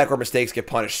definitely a deck where mistakes get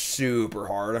punished super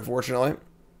hard, unfortunately.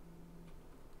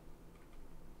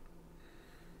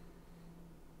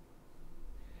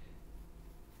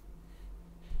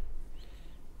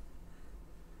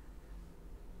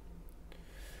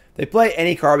 They play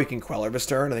any card we can Queller this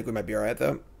turn. I think we might be alright,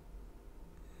 though.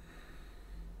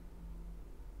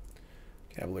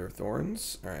 Cavalier of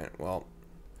Thorns. Alright, well.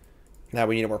 Now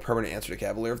we need a more permanent answer to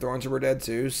Cavalier of Thorns or we're dead,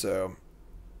 too, so...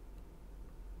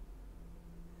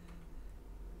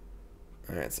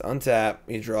 Alright, so untap.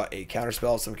 We draw a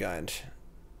counterspell of some kind.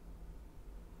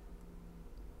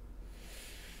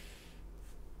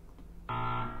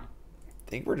 I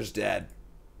think we're just dead.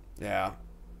 Yeah.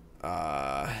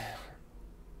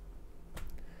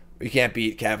 We can't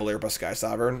beat Cavalier plus Sky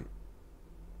Sovereign.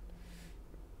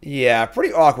 Yeah,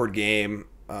 pretty awkward game.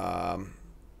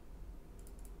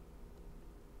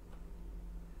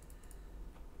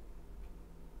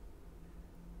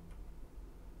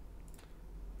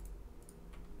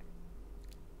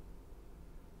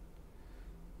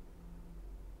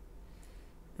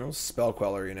 No Spell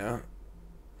Queller, you know.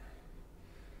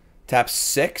 Tap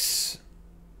 6.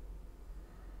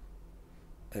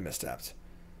 I mistapped.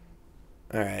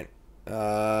 Alright.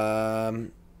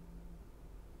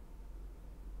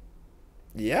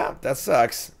 Yeah, that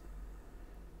sucks.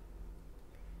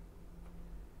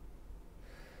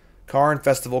 Karn,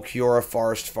 Festival, Kiora,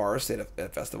 Forest. They had a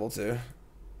festival too.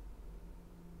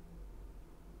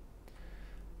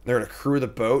 They're going to crew the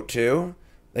boat too.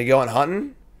 They go on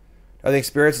hunting. I think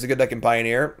Spirits is a good deck in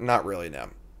Pioneer. Not really, no.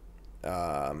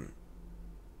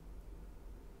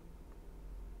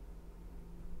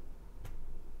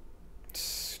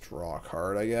 Draw a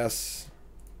card, I guess.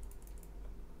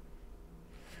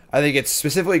 I think it's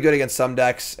specifically good against some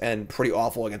decks and pretty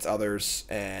awful against others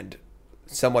and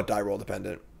somewhat die roll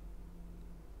dependent.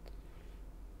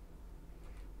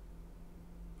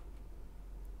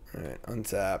 Alright,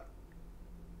 untap.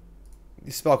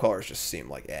 These spell callers just seem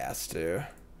like ass, too.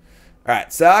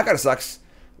 Alright, so that kind of sucks.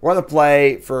 We're on the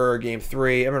play for game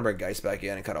 3. I'm going to bring Geist back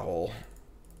in and cut a hole.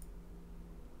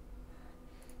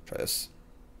 Try this.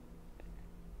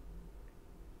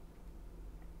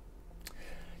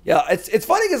 Yeah, it's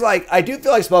funny because, like, I do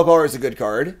feel like Spellcaller is a good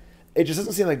card. It just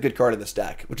doesn't seem like a good card in this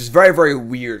deck, which is very, very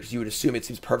weird. You would assume it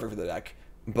seems perfect for the deck.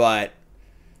 But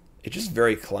It's just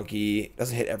very clunky.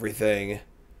 Doesn't hit everything.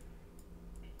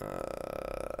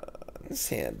 This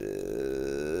hand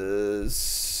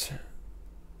is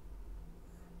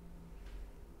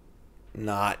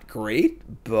not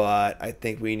great, but I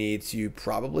think we need to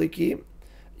probably keep.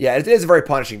 Yeah, it is a very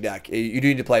punishing deck. You do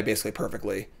need to play basically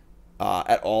perfectly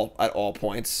at all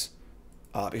points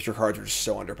because your cards are just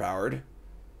so underpowered.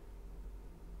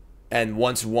 And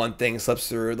once one thing slips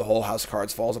through, the whole house of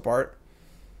cards falls apart.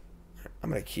 I'm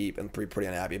gonna keep. I'm pretty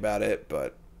unhappy about it,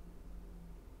 but.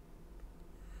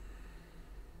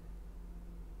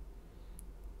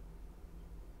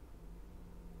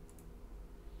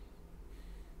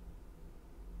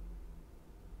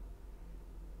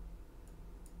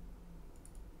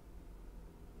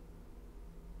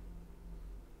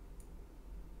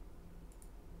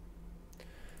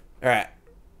 All right,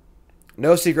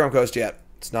 no Secret Home Coast yet.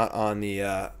 It's not on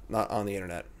the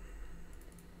internet.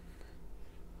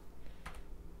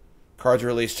 Cards are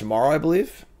released tomorrow, I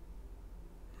believe.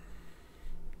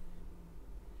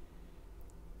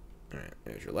 All right,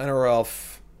 there's your Llanowar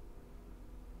Elf.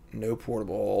 No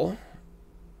portable.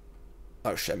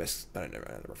 Oh shit, I missed. Oh, never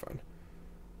mind. Never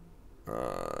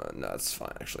mind. No, it's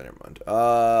fine. Actually, never mind.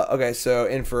 Okay, so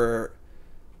in for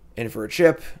a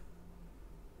chip.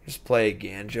 Just play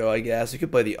Eiganjo, I guess. You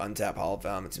could play the untap Hallowed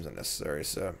Fountain. It seems unnecessary,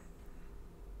 so.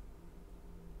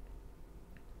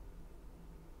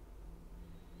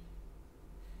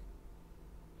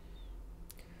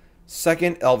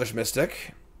 Second, Elvish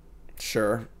Mystic.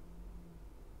 Sure.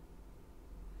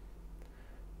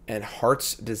 And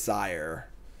Heart's Desire.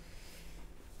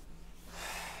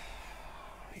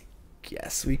 I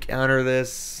guess we counter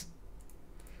this.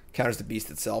 Counters the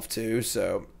beast itself, too,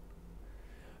 so.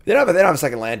 They don't have a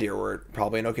second land here. We're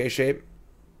probably in okay shape.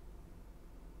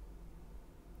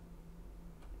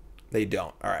 They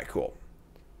don't. All right, cool.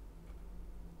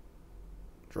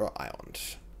 Draw island.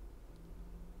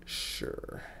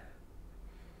 Sure.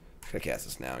 Gonna cast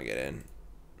this now and get in.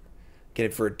 Get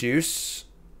it for a deuce.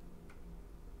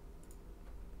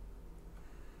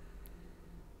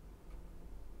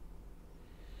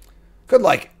 Could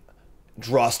like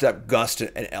draw step, gust,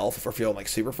 and elf if we're feeling like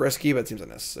super frisky, but it seems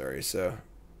unnecessary. So.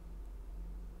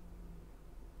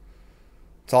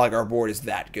 It's not like our board is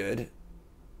that good.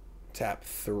 Tap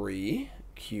 3.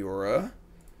 Cura.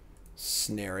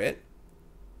 Snare it.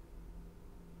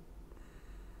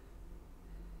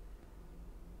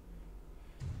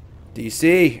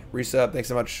 DC. Resub. Thanks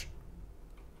so much.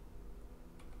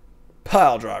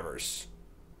 Pile drivers.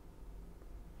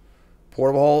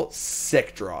 Portable hole.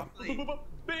 Sick draw. Bingo!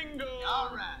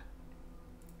 All right.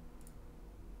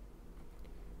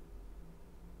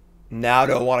 Now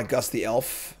do I want to gust the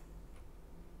elf?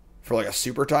 For like a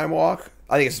super time walk?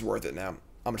 I think this is worth it now.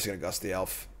 I'm just going to gust the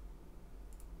elf.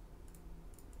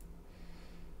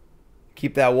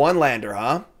 Keep that one lander,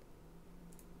 huh?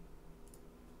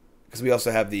 Because we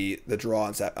also have the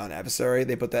draw on Adversary.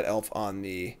 They put that elf on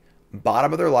the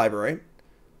bottom of their library.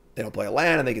 They don't play a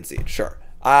land and they can see it. Sure.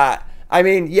 I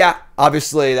mean, yeah,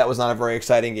 obviously that was not a very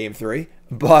exciting game 3.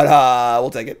 But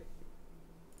we'll take it.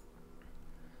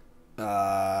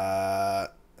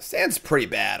 Stand's pretty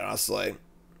bad, honestly.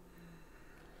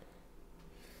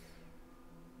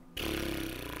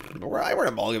 We're in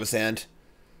a mulligan of sand.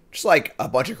 Just like a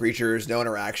bunch of creatures, no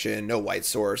interaction, no white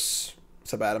source.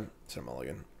 What's up, Adam? It's a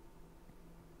mulligan.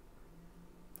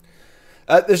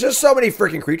 There's just so many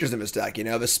freaking creatures in this deck, you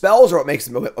know. The spells are what make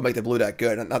the blue deck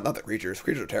good, not the creatures.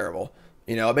 Creatures are terrible.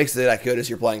 You know, what makes the deck good is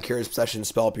you're playing Curious Possession,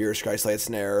 Spell Pierce, Geistlight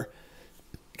Snare,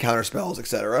 counter spells,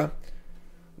 etc.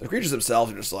 The creatures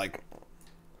themselves are just like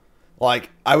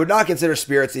I would not consider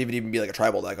spirits to even be like a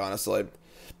tribal deck, honestly.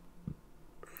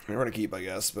 We're going to keep, I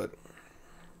guess, but...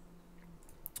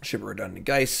 Ship a Redundant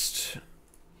Geist.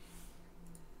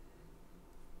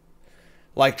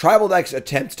 Like, tribal decks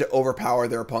attempt to overpower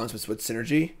their opponents with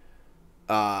synergy.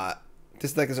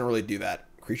 This deck doesn't really do that,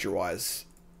 creature-wise.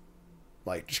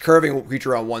 Like, just curving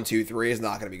creature on 1, 2, 3 is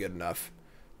not going to be good enough.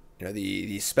 You know,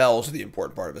 the spells are the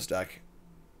important part of this deck.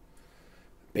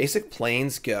 Basic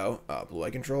planes go. Blue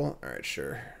eye control? Alright,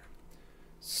 sure.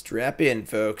 Strap in,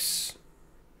 folks.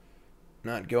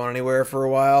 Not going anywhere for a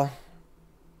while.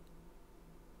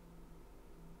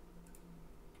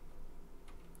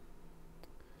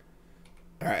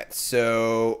 Alright,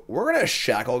 so we're going to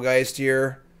Shackle Geist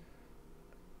here.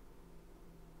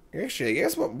 Actually, I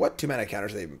guess what 2-mana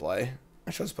counters do they even play? I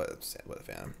should just play with a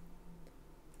Phantom.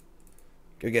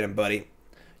 Go get him, buddy.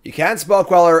 You can Spell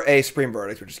Queller a Supreme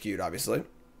Verdict, which is cute, obviously.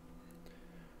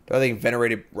 Do I think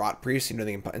Venerated Rot Priest? You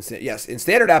know, yes, in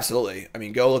Standard, absolutely. I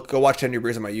mean, go watch 10 New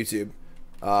Brews on my YouTube.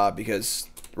 Because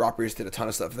Rot Priest did a ton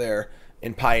of stuff there.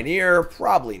 In Pioneer,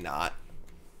 probably not.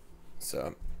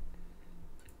 So,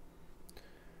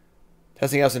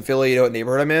 testing house in Philly, you know what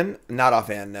neighborhood I'm in? Not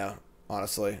offhand, no,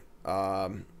 honestly. I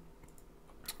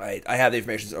have the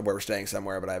information of where we're staying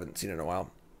somewhere, but I haven't seen it in a while.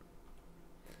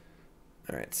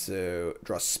 Alright, so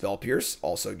draw Spell Pierce,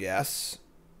 also gas.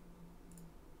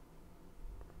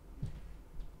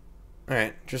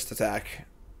 Alright, just attack.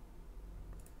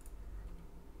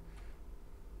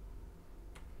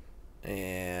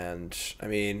 And, I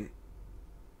mean,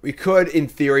 we could, in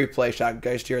theory, play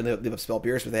Geist here and leave up Spell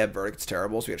Pierce, but they have Verdict. It's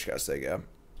terrible, so we just gotta say go.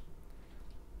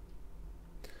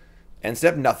 End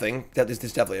step, nothing. There's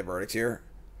definitely a Verdict here.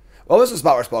 Well, this is a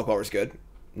spot where Spell Queller's good.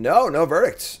 No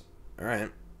Verdict.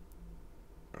 Alright.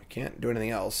 I can't do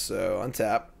anything else, so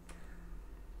untap.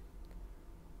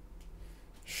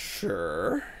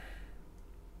 Sure.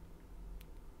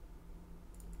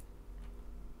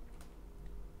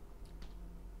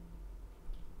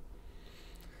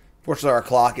 Fortunately, our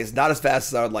clock is not as fast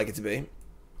as I would like it to be.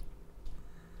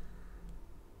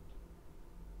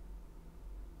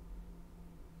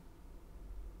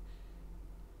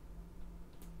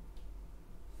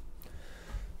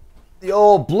 The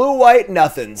old blue-white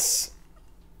nothings.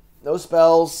 No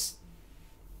spells.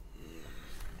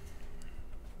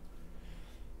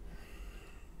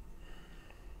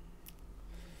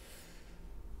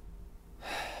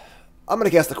 I'm going to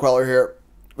cast the Queller here.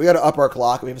 We got to up our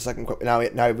clock. We have a second. Now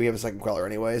we have a second Queller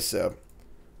anyway, so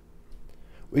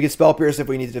we can Spell Pierce if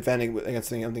we need to defend against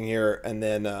something here, and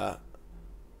then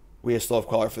we still have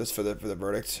Queller for this for the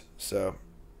Verdict. So,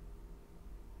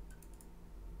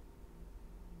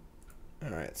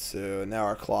 all right. So now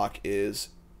our clock is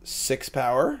 6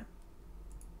 power.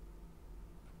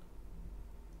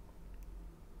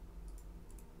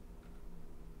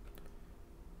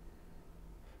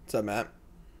 What's up, Matt?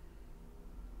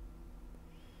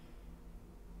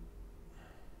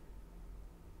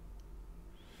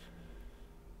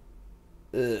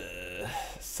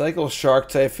 Cycle Shark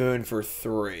Typhoon for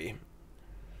 3.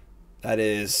 That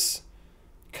is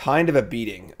kind of a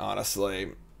beating,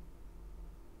 honestly.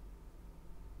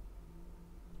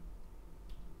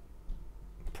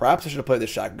 Perhaps I should have played the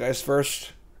Shackle Geist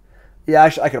first. Yeah, I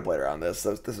could have played around this.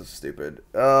 This is stupid.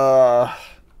 Just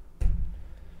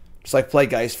like play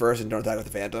Geist first and don't attack with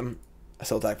the Phantom. I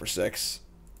still attack for 6.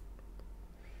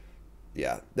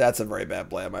 Yeah, that's a very bad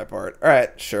play on my part.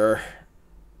 Alright, sure.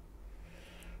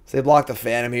 So they block the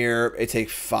Phantom here. They take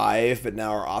 5, but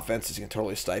now our offense is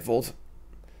totally stifled.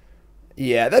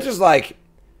 Yeah, that's just like,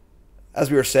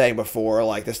 as we were saying before,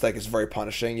 like this deck is very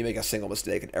punishing. You make a single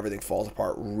mistake and everything falls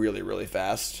apart really, really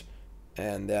fast.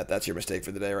 And that's your mistake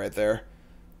for the day right there.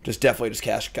 Definitely just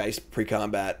cast Geist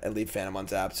pre-combat and leave Phantom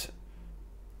untapped.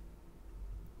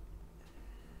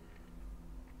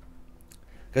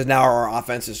 Because now our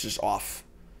offense is just off.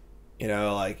 You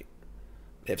know, like,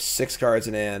 they have 6 cards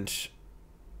in hand.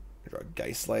 Draw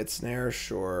Geistlight Snare,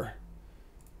 sure.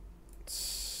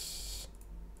 Let's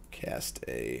cast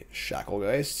a Shackle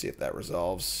Geist, see if that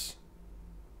resolves.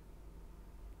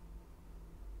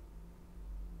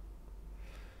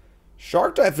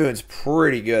 Shark Typhoon's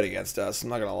pretty good against us, I'm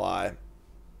not gonna lie.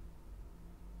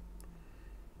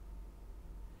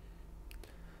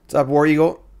 What's up, War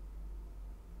Eagle?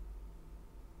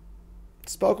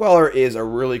 Spell Queller is a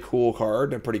really cool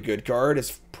card, a pretty good card.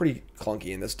 It's pretty clunky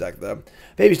in this deck, though.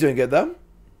 Baby's doing good, though.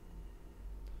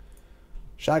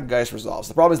 Shackle Geist resolves.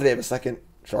 The problem is that they have a second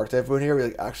Shark Typhoon here.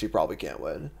 We actually probably can't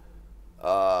win.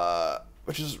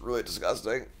 Which is really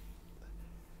disgusting.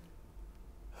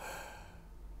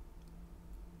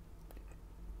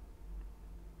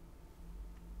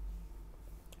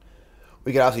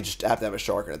 We could obviously just have to have a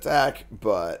Shark and attack,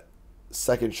 but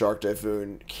second Shark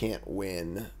Typhoon can't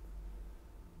win.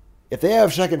 If they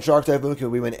have second Shark Typhoon,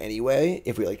 can we win anyway?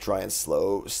 If we like try and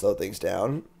slow things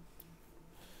down.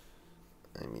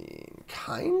 I mean,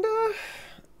 kinda.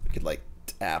 We could like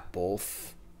tap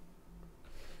both.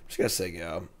 I'm just gonna say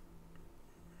go.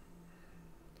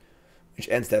 We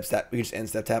can just end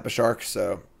step tap a shark.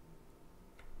 So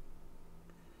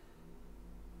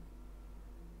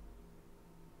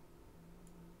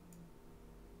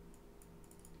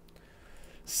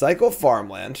cycle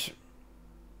farmland.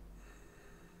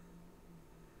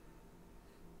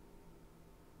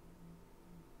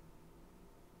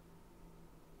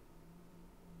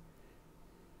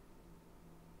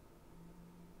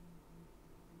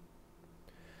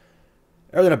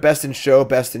 Other than a best in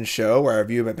show, where I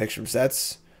review my picture from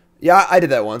sets. Yeah, I did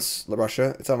that once,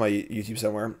 LaRussia. It's on my YouTube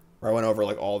somewhere, where I went over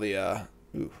like all the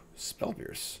Spell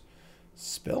Pierce.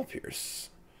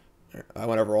 I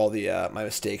went over all the my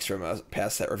mistakes from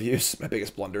past set reviews, my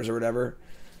biggest blunders or whatever.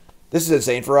 This is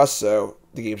insane for us, so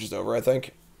the game's just over, I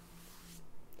think.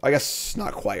 I guess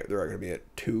not quite. They're going to be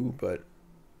at 2, but...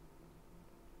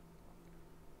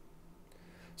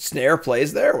 Snare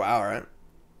plays there? Wow, all right.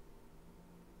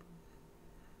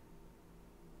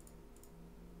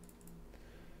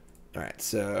 All right,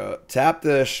 so tap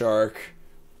the shark,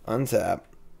 untap,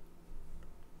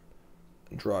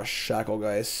 draw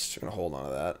Shacklegeist. I'm going to hold on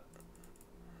to that.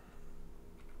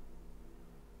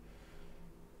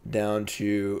 Down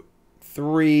to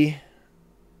 3.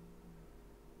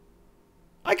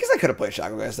 I guess I could have played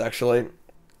Shacklegeist, actually.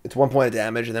 It's 1 point of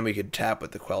damage, and then we could tap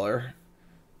with the Queller.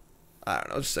 I don't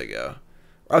know, just say go.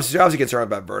 Obviously concerned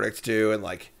about Verdict, too, and,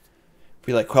 like, if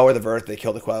we, like, Queller the Verdict, they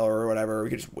kill the Queller or whatever, we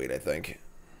could just wait, I think.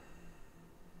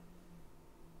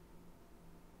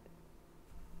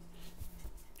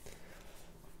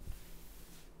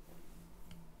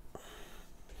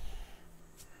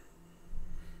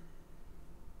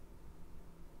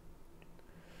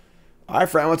 All right,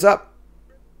 friend, what's up?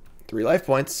 3 life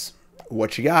points.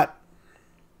 What you got?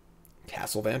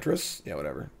 Castle Vantress? Yeah,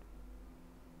 whatever.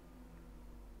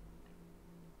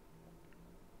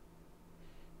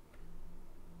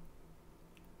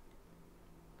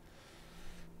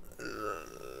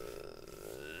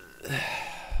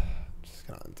 Just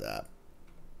gonna untap.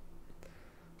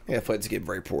 Yeah, I played this game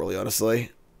very poorly,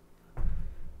 honestly.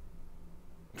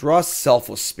 Draw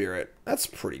Selfless Spirit. That's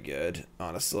pretty good,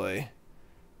 honestly.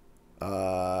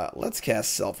 Let's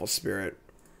cast Selfless Spirit.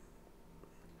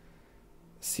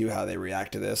 See how they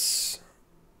react to this.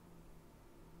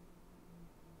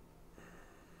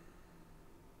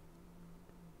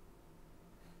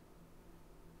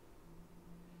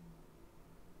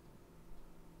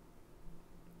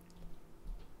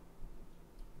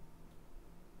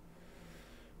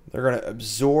 They're going to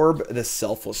absorb the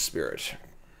Selfless Spirit.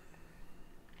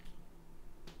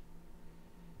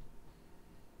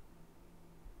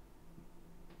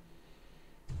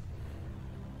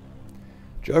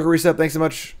 Joker reset, thanks so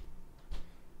much.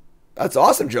 That's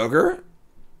awesome, Joker.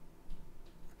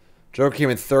 Joker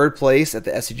came in 3rd place at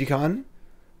the SCG Con.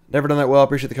 Never done that well.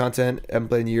 Appreciate the content. Haven't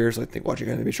played in years. I think watching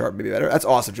it maybe sharp, maybe better. That's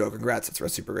awesome, Joker. Congrats.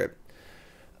 That's super great.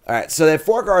 All right, so they have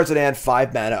 4 cards in hand,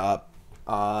 5 mana up.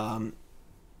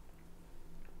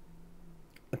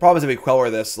 The problem is if we Queller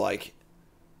this, like,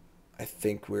 I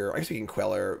guess we can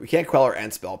Queller. We can't Queller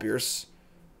and Spell Pierce.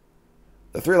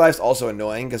 The 3 life's also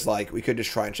annoying because, like, we could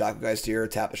just try and Shacklegeist here,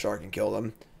 tap the shark and kill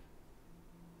them.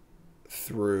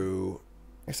 Through,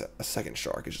 I guess a second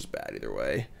shark is just bad either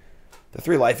way. The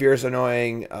 3 life here is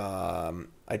annoying.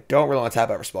 I don't really want to tap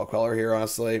out for Spell Queller here,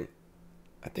 honestly.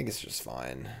 I think it's just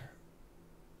fine.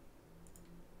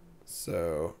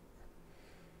 So,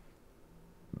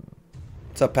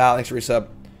 what's up, pal? Thanks for resub.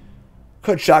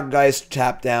 Could Shacklegeist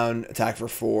tap down, attack for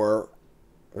 4.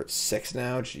 We're at 6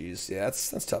 now. Jeez, yeah,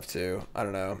 that's tough too. I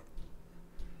don't know.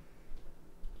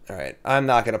 All right, I'm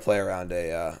not gonna play around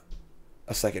a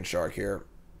second shark here.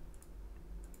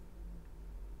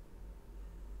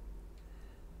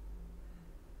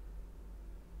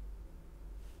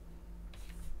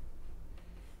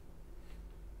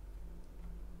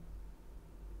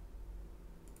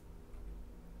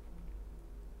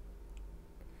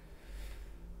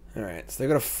 All right, so they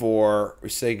go to 4. We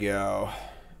say go.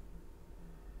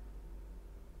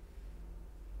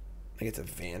 I think it's a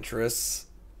Vantress.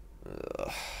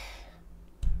 Ugh.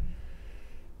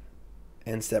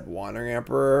 End step Wandering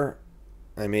Emperor.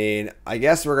 I mean, I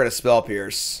guess we're going to Spell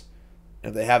Pierce.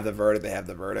 If they have the Verdict, they have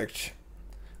the Verdict.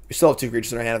 We still have 2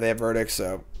 creatures in our hand if they have Verdict,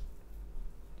 so.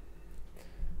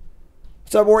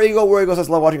 What's up, War Eagle? War Eagle says,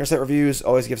 love watching your set reviews.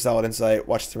 Always give solid insight.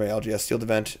 Watch through my LGS Sealed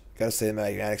Event. Gotta say the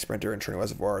Magnetic Sprinter and Turning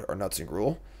Reservoir are nuts and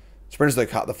gruel. Sprinter's the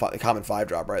common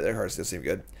 5-drop, right? Their cards still seem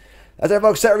good. That's it,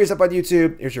 folks. Set reviews up on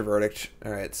YouTube. Here's your Verdict.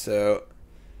 All right, so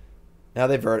now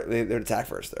they attack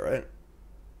first, though, right?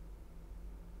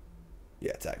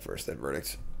 Yeah, attack first, then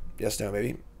Verdict. Yes, no,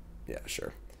 maybe. Yeah,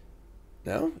 sure.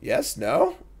 No, yes,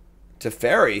 no.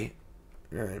 Teferi.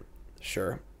 All right,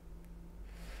 sure.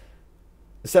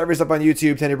 The set reviews up on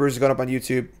YouTube. Tenny Brews is going up on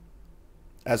YouTube.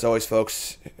 As always,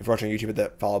 folks, if you're watching on YouTube, hit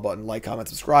that follow button, like, comment,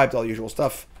 subscribe to all the usual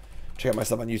stuff. Check out my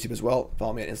stuff on YouTube as well.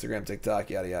 Follow me on Instagram,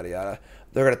 TikTok, yada, yada, yada.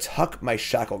 They're going to tuck my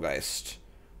Shacklegeist.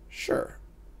 Sure.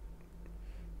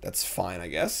 That's fine, I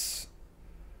guess.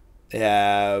 They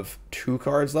have 2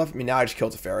 cards left. I mean, now I just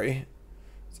killed Teferi.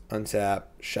 Untap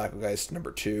Shacklegeist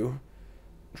number 2.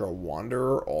 Draw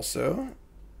Wanderer also.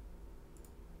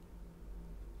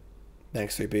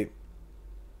 Thanks, 3P.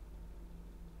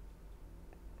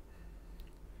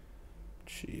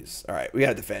 Jeez. All right, we got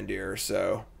to defend here,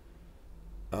 so...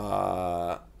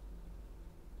 they're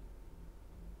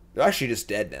actually just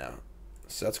dead now.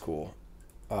 So that's cool.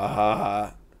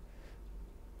 They're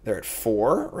at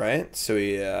 4, right? So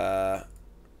we,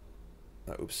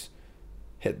 oops.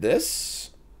 Hit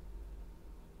this.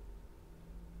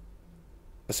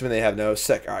 Assuming they have no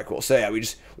sick. All right, cool. So yeah, we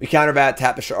counterbat,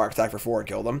 tap the archetype for 4 and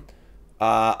kill them.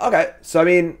 Okay. So I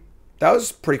mean, that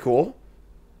was pretty cool.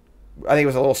 I think it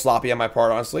was a little sloppy on my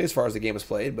part, honestly, as far as the game was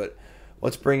played. But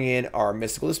let's bring in our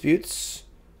Mystical Disputes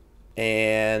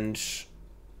and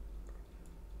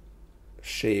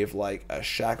shave like a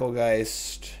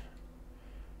Shacklegeist.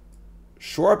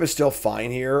 Shore Up is still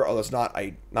fine here, although it's not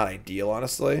ideal,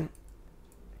 honestly.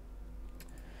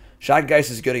 Shacklegeist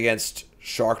is good against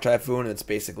Shark Typhoon, and that's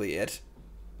basically it.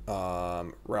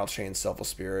 Rattlechains, Selfless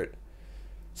Spirit.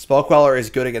 Spell Queller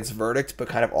is good against Verdict, but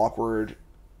kind of awkward.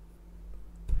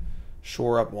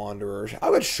 Shore Up Wanderer. I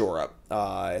would Shore Up.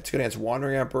 It's good against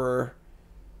Wandering Emperor.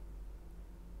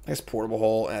 I guess Portable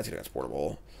Hole, and it's good against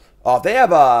Portable Hole. If they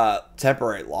have a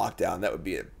Temporary Lockdown, that would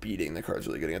be a beating. The card's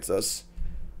really good against us.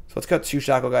 So let's cut 2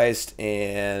 Shacklegeist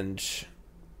and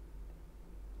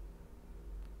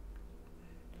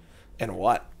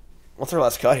what? What's our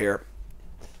last cut here?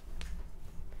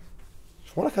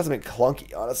 Just want to cut something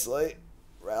clunky, honestly.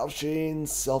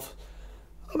 Rattlechains,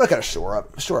 I'm not gonna Shore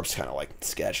Up. Shore Up's kind of like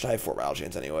sketched. I have 4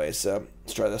 Rattlechains anyway, so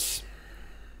let's try this.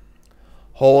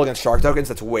 Hole against Shark Tokens.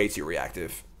 That's way too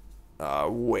reactive.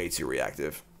 Way too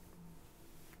reactive.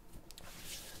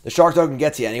 The Shark Token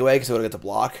gets you anyway because it would get to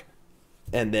block.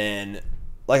 And then,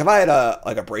 like, if I had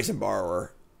a Brazen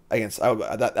Borrower against,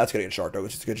 that's gonna get Shark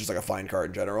Tokens. It's good, just like a fine card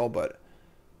in general. But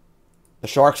the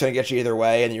Shark's gonna get you either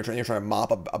way, and you're trying to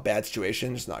mop a bad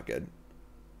situation. It's not good.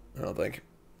 I don't think.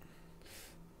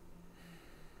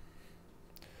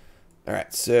 All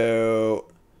right,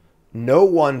 so no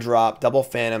 1-drop, double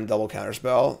Phantom, double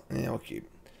Counterspell. Yeah, we'll keep.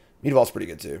 Mutavault's pretty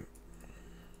good too.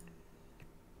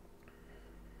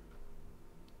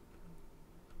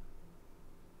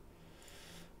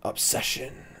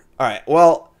 Obsession. All right.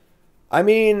 Well, I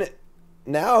mean,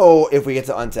 now if we get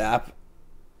to untap,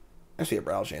 actually have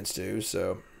Rattlechains too.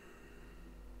 So,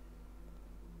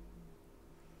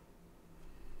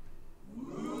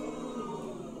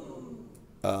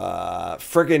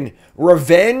 freaking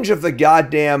Revenge of the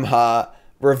goddamn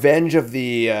Revenge of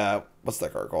the what's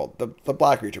that card called? The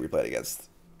black creature we played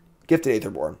against. Gifted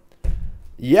Aetherborn.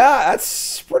 Yeah,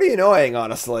 that's pretty annoying,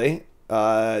 honestly.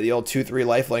 The old 2/3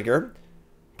 lifelinker.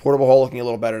 Portable Hole looking a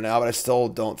little better now, but I still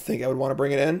don't think I would want to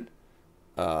bring it in.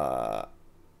 Okay.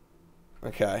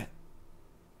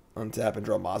 Untap and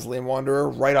draw Mausoleum Wanderer.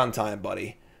 Right on time,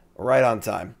 buddy. Right on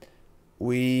time.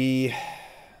 We...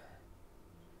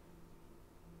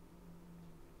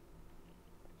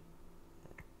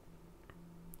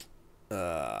 what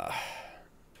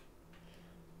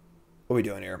are we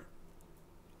doing here?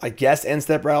 I guess end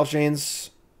step Rattlechains.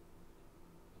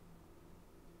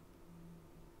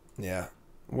 Yeah.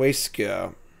 Waste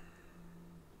go.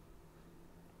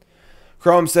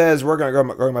 Chrome says we're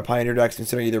gonna grow my Pioneer decks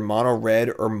considering either mono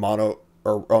red or mono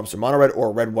red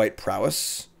or red white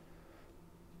prowess.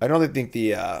 I don't really think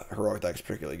the heroic deck is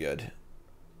particularly good.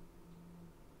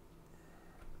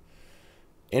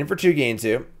 In for 2, gain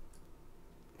 2.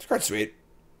 This card's sweet.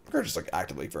 This card's just like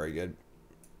actively very good.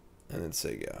 And then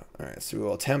say go. Alright, so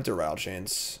we'll attempt a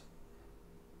Rattlechains.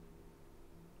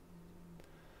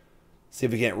 See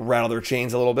if we can't rattle their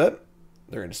chains a little bit.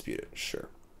 They're going to dispute it. Sure.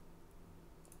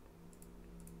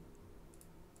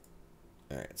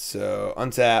 Alright, so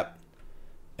untap.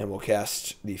 And we'll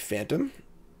cast the Phantom.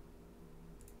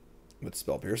 With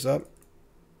Spell Pierce up.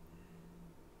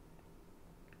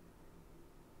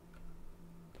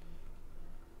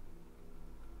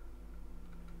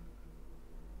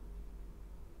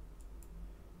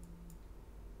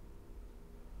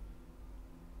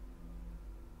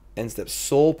 End step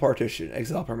Soul Partition,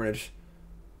 exile permanent,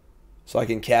 so I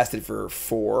can cast it for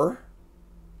 4.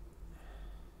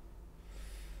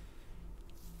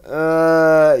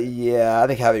 Yeah, I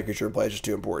think having a creature in play is just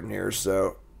too important here.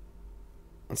 So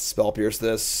let's Spell Pierce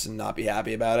this and not be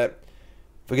happy about it.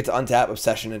 If we get to untap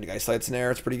Obsession and Geistlight Snare,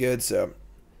 it's pretty good. So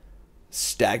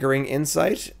Staggering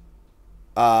Insight.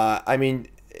 I mean,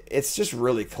 it's just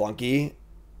really clunky.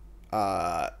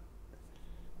 I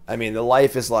mean, the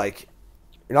life is like.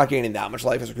 You're not gaining that much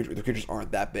life as the creatures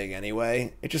aren't that big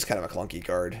anyway. It's just kind of a clunky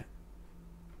card.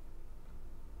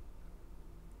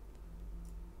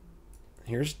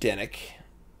 Here's Dennick.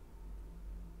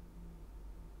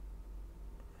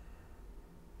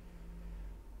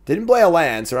 Didn't play a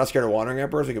land, so we're not scared of Wandering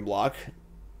Emperors. We can block.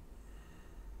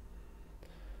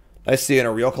 Nice seeing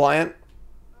a real client.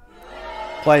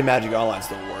 Playing Magic Online's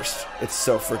the worst. It's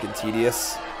so freaking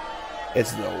tedious.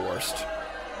 It's the worst.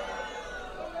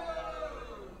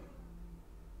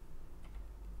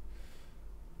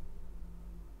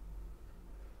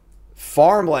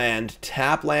 farmland,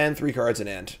 tap land, 3 cards in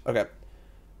hand. Okay.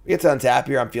 We get to untap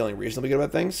here. I'm feeling reasonably good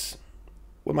about things.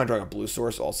 Wouldn't mind drawing a blue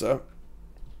source also.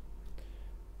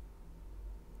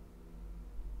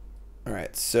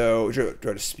 Alright, so draw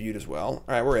Dispute as well.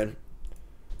 Alright, we're in.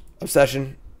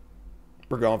 Obsession.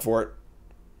 We're going for it.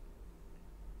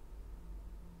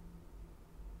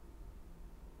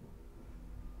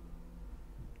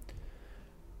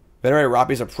 Venerate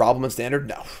Rapi's a problem in Standard?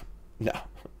 No. No.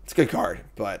 It's a good card,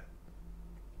 but...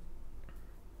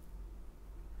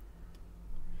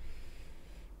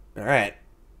 Alright.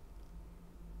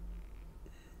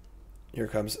 Here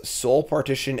comes Soul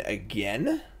Partition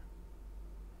again.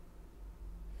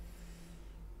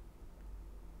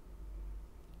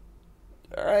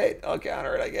 Alright, I'll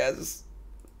counter it, I guess.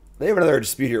 They have another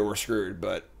Dispute here, we're screwed,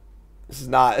 but it's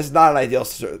not an ideal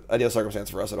circumstance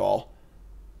for us at all.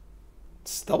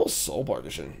 It's double Soul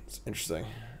Partition. It's interesting.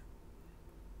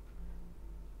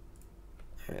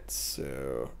 Alright,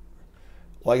 so...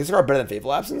 Well, I guess they're better than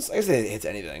Fateful Absence. I guess it hits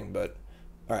anything, but...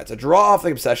 Alright, so draw off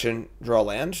the Obsession, draw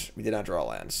land. We did not draw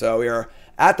land. So we are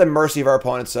at the mercy of our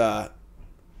opponent's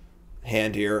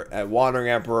hand here. At Wandering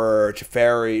Emperor,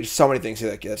 Teferi, so many things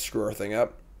here that screw our thing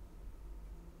up.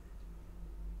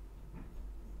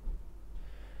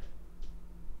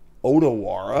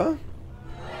 Otawara.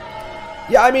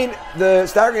 Yeah, I mean, the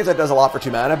Staggering Insight does a lot for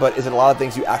 2 mana, but is it a lot of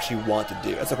things you actually want to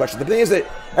do? That's the question. The thing is that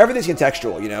everything's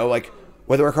contextual, you know? Like,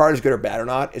 whether a card is good or bad or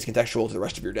not is contextual to the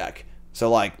rest of your deck. So,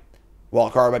 like, while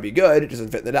a card might be good, it doesn't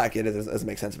fit in the deck. It doesn't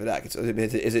make sense of a deck.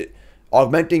 Is it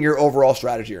augmenting your overall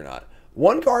strategy or not?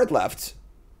 1 card left.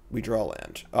 We draw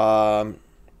land.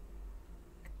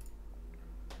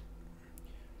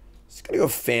 Just going to go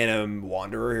Phantom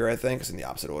Wanderer here, I think. It's in the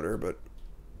opposite order, but...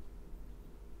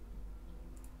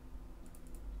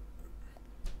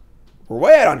 We're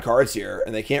way out on cards here,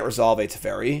 and they can't resolve a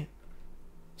Teferi.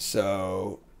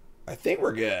 So, I think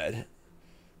we're good.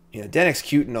 You know, Dennick's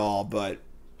cute and all, but...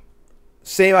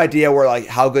 Same idea where, like,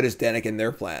 how good is Dennick in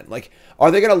their plan? Like, are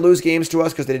they going to lose games to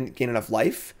us because they didn't gain enough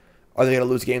life? Are they going to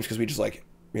lose games because we just, like,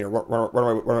 you know,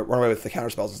 run away with the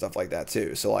counterspells and stuff like that,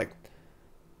 too? So, like...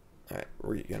 Alright,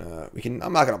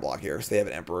 I'm not going to block here, because they have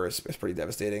an Emperor. It's pretty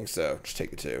devastating, so just take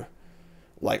the 2.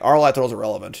 Like, our life totals are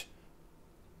relevant.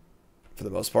 For the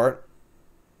most part.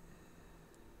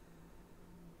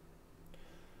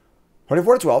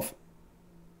 24-12.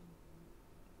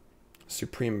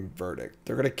 Supreme Verdict.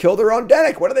 They're going to kill their own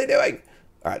Dennick. What are they doing?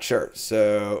 Alright, sure.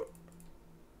 So,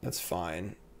 that's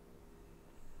fine.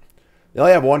 They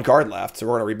only have 1 card left, so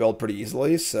we're going to rebuild pretty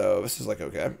easily. So, this is like,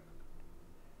 okay.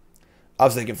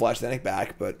 Obviously, they can flash Dennick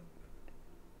back, but...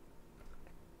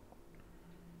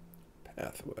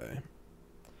 Pathway.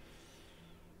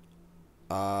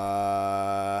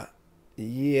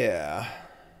 Yeah.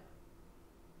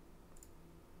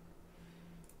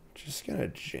 Just gonna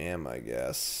jam, I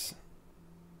guess.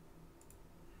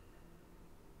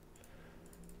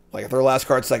 Like, if their last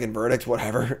card's second Verdict,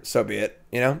 whatever, so be it,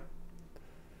 you know?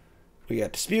 We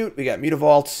got Dispute, we got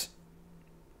Mutavault.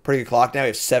 Pretty good clock now, we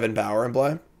have 7 power in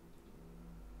play.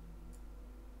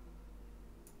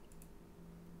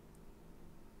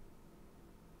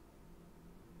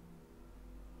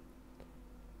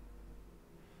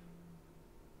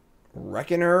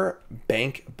 Reckoner,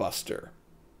 Bank Buster.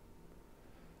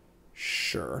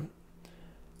 Sure.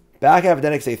 Back half of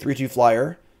Dennick's a 3/2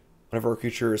 flyer. Whenever a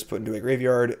creature is put into a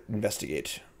graveyard,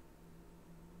 investigate.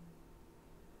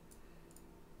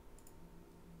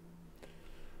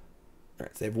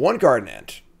 Alright, so they have 1 card in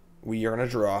hand. We are going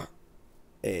to draw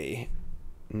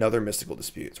another Mystical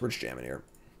Dispute. So we're just jamming here.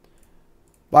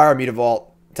 Buy our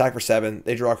Mutavault. Attack for 7.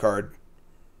 They draw a card.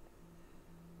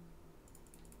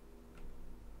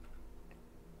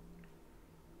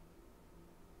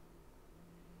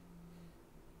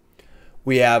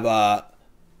 We have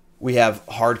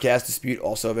Hardcast Dispute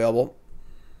also available.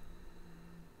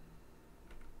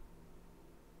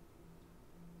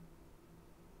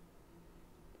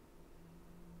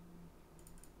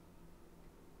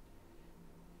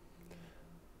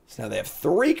 So now they have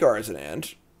 3 cards in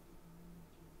hand.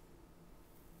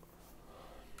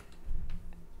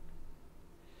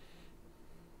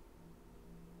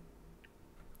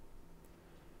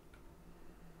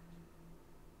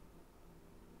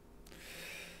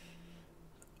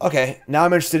 Okay, now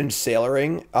I'm interested in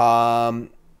Sailoring.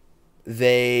 If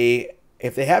they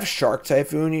have Shark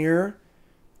Typhoon here,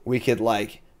 we could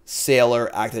like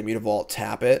Sailor, activate Mutavault,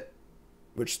 tap it,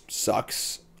 which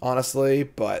sucks, honestly,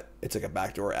 but it's like a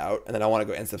backdoor out. And then I want to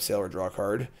go end step Sailor, draw a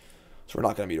card. So we're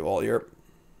not going to Mutavault here.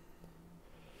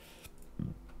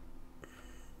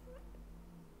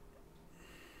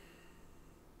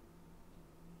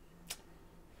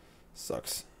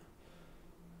 Sucks.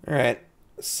 Alright.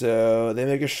 So they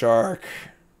make a shark.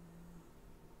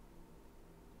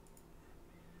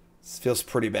 This feels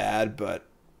pretty bad, but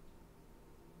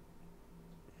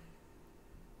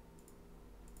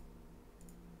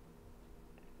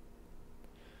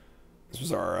this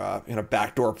was our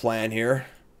backdoor plan here.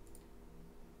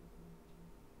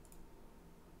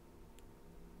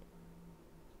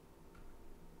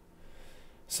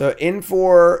 So in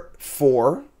for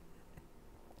 4.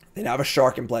 They now have a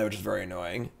shark in play, which is very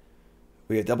annoying.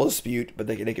 We have double dispute, but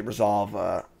they can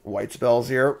resolve white spells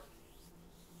here.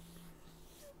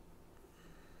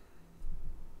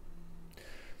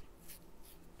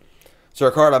 So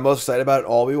our card I'm most excited about,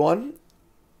 all we won.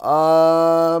 A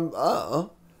lot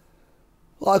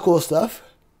of cool stuff.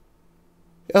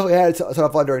 Yeah, we had a ton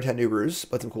of fun during 10 New Brews,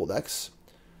 but some cool decks.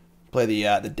 Play the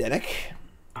Denick.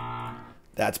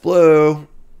 That's blue.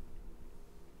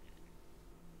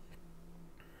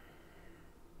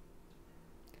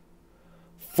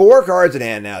 Four cards in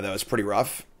hand now, though. It's pretty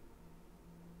rough.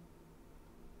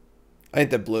 I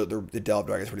think the Delve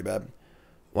Dragon is pretty bad.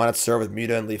 Why not serve with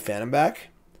Muta and leave Phantom back?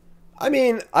 I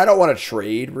mean, I don't want to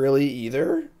trade, really,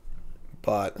 either.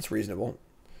 But it's reasonable.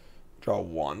 Draw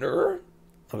Wanderer.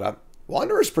 Okay.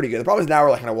 Wanderer is pretty good. The problem is now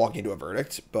we're like kind of walking into a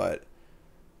verdict, but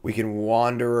we can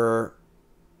Wanderer.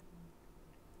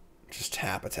 Just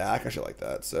tap attack. I should like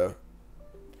that. So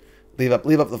leave up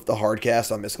the hard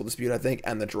cast on Mystical Dispute, I think,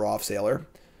 and the draw of Sailor.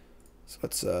 So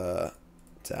let's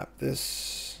tap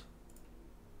this.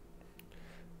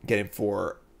 Get him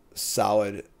for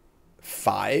solid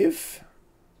 5.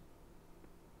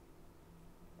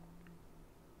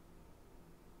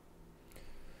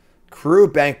 Crew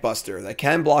Bankbuster. That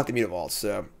can block the Mutavault,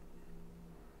 so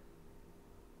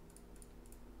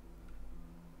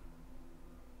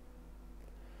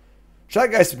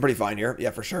Shot Geist is pretty fine here.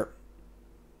 Yeah, for sure.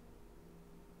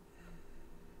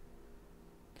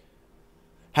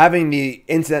 Having the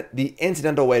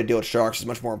incidental way to deal with sharks is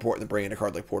much more important than bringing a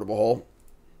card like Portable Hole.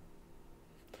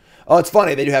 Oh, it's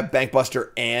funny. They do have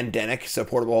Bankbuster and Denick, so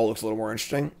Portable Hole looks a little more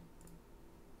interesting.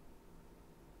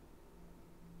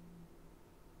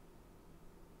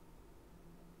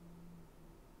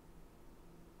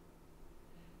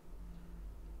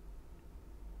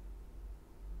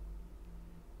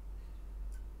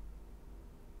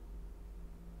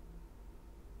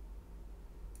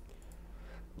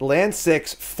 Land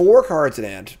 6, 4 cards in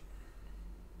hand.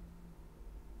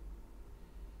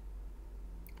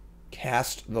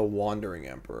 Cast the Wandering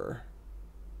Emperor.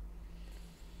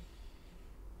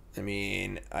 I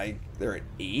mean, they're at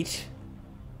 8.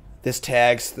 This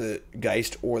tags the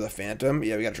Geist or the Phantom.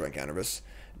 Yeah, we got to try and counter this.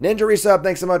 Ninja resub,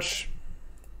 thanks so much.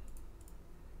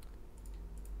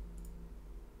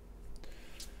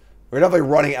 We're definitely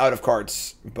running out of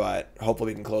cards, but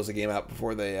hopefully we can close the game out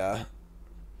before they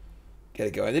get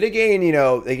it going. They did gain,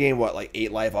 they gained what, like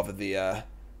 8 life off of the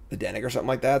Denick or something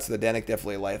like that. So the Denick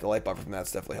definitely the life buffer from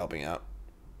that's definitely helping out.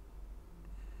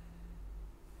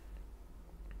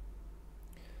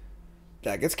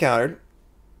 That gets countered.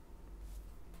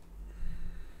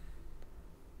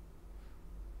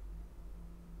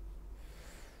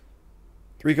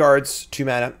 Three cards, 2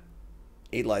 mana,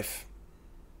 8 life.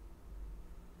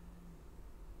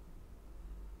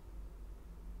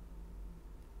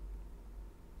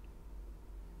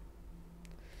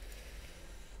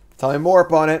 Tell me more,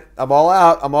 opponent. I'm all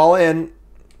out. I'm all in.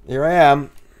 Here I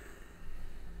am.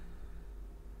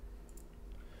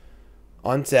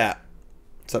 Untap.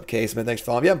 What's up, Caseman? Thanks for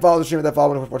following. If you haven't followed the stream, that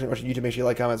follow. Watching YouTube, make sure you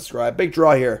like, comment, subscribe. Big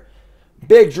draw here.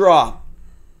 Big draw.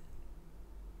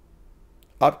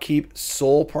 Upkeep,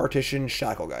 Soul Partition,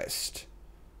 Shacklegeist.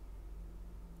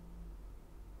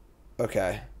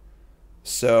 Okay.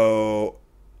 So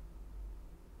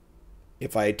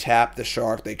if I tap the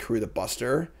shark, they crew the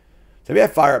Buster. So maybe I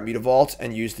fire up Mutavault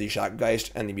and use the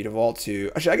Shacklegeist and the Mutavault to...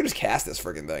 Actually, I could just cast this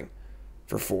freaking thing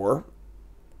for 4.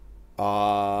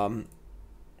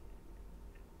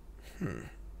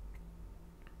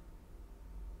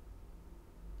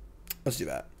 Let's do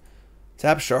that.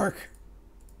 Tap Shark.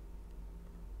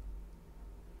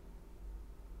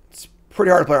 It's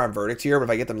pretty hard to play around Verdict here, but if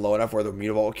I get them low enough where the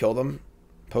Mutavault will kill them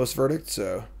post-Verdict,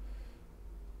 so...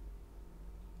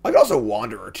 I could also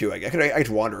Wanderer, too. I could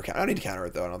Wanderer. I don't need to counter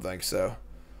it, though, I don't think, so...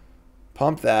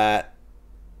 Pump that.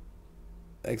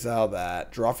 Exile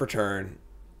that. Draw for turn.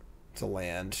 To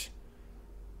land.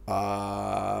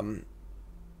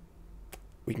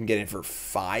 We can get in for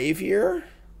 5 here.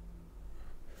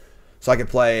 So I could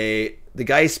play... The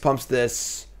Geist pumps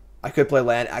this. I could play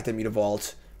land, active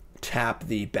Mutavault, tap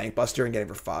the Bankbuster, and get in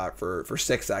for 5 for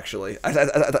 6, actually.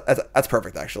 That's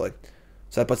perfect, actually.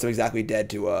 So that puts them exactly dead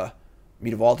to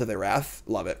Mutavault to the Wrath.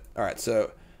 Love it. All right,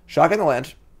 so Shock in the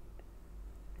land.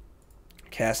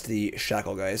 Cast the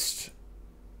Shacklegeist.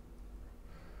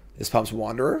 This pumps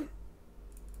Wanderer.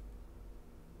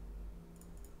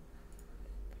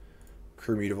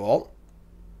 Crew Mutavault.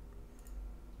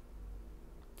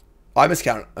 Oh, I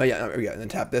miscounted. Oh, yeah, there we go. And then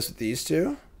tap this with these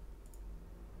two.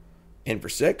 In for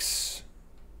 6.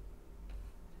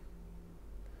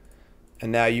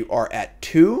 And now you are at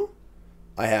 2.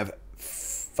 I have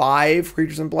 5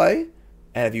 creatures in play.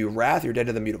 And if you Wrath, you're dead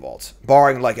to the Mutavault.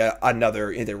 Barring like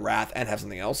another either Wrath and have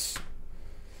something else.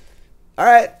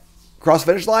 Alright. Cross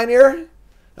finish line here.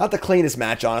 Not the cleanest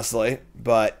match, honestly.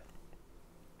 But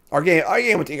our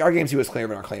game 2 was cleaner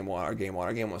than our game 1. Our game 1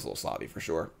 was a little sloppy for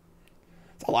sure.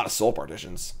 It's a lot of soul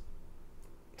partitions.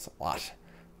 It's a lot.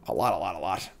 A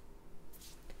lot.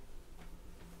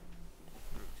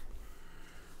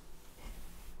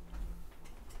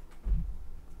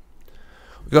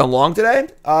 We're going long today.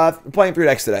 We're playing 3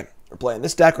 decks today. We're playing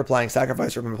this deck. We're playing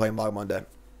Sacrifice. We're playing Log Monday.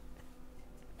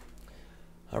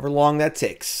 However long that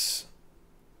takes.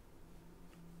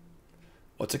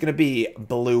 What's it going to be,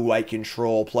 blue-white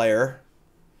control player?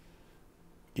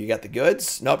 You got the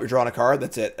goods? Nope, you're drawing a card.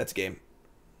 That's it. That's game.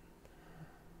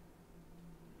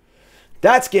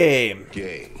 That's game.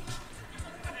 Game.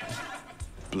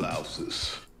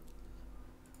 Blouses.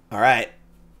 All right.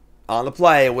 On the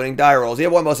play, winning die rolls. He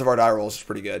won most of our die rolls, which is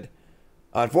pretty good.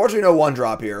 Unfortunately, no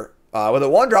 1-drop here. With a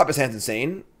 1-drop, his hand's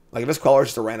insane. Like, if his color is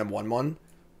just a random 1-1,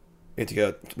 we have to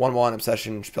go 1-1,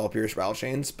 Obsession, Spell Pierce,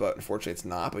 Rattlechains, but unfortunately it's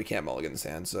not, but we can't mulligan this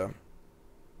hand, so.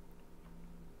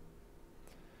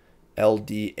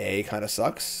 LDA kind of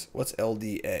sucks. What's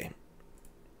LDA?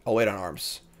 I'll wait on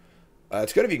arms.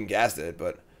 It's good if you can cast it,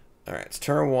 but... Alright, it's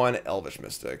turn 1, Elvish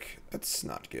Mystic. That's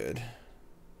not good.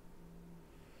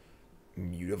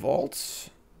 Mutavault.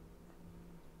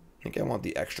 I think I want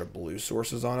the extra blue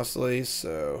sources, honestly,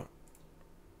 so...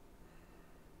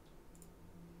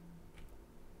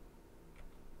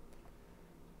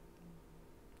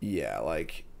 Yeah,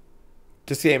 like...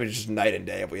 This game is just night and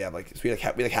day if we have, like... So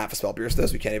we half a spell pierce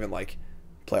this. We can't even, like,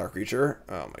 play our creature.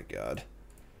 Oh, my God.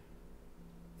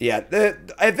 Yeah,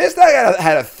 if this deck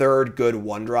had a third good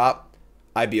 1-drop,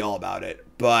 I'd be all about it.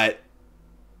 But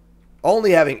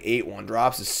only having 8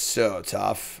 1-drops is so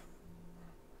tough.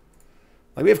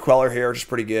 Like, we have Queller here, which is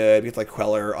pretty good. We have, like,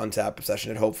 Queller, untap,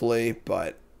 Obsession it, hopefully.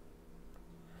 But,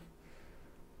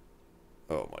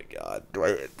 oh, my God. Do I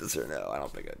hit this or no? I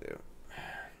don't think I do.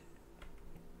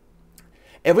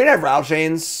 If we didn't have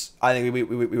Rattlechains, I think we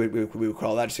would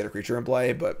call that, just get a creature in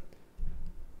play, but...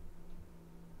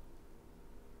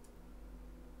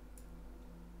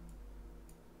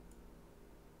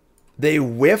 They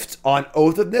whiffed on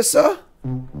Oath of Nissa?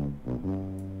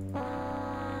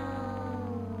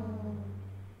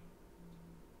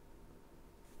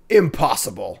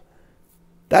 Impossible.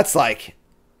 That's like,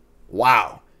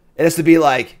 wow. It has to be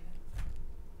like,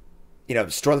 you know,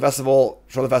 Storm the Festival,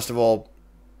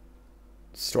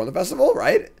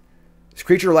 right? Is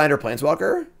creature, land, or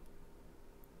planeswalker?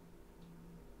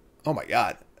 Oh my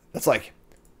God. That's like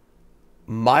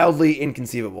mildly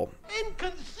inconceivable.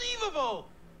 Inconceivable!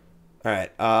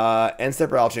 Alright, end step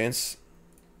Rattlechains.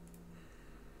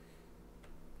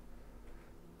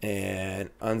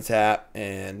 And untap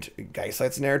and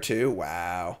Geistlight Snare too.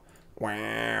 Wow.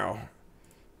 Wow.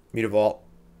 Mutavault.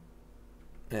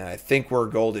 And I think we're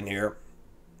golden here.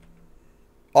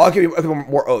 Oh, it could be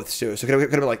more oaths too. So could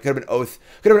have been oath.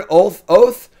 Could have been oath,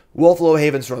 Wolflow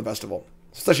Haven, Storm the Festival.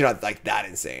 It's actually not like that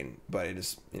insane, but it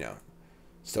is, you know,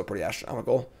 still pretty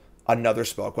astronomical. Another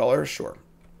spell queller, sure.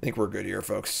 I think we're good here,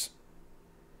 folks.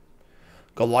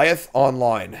 Goliath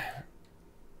online.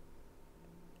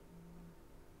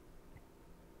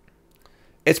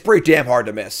 It's pretty damn hard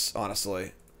to miss,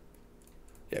 honestly.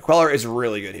 Yeah, Queller is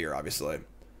really good here, obviously.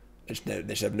 They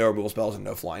should have no removal spells and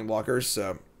no flying blockers,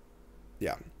 so...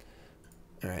 Yeah.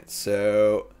 Alright,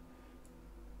 so...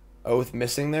 Oath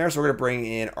missing there, so we're going to bring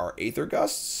in our Aether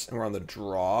Gusts, and we're on the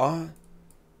draw.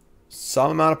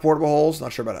 Some amount of portable holes,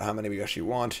 not sure about how many we actually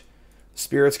want.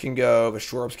 Spirits can go, the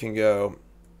Shorebs can go.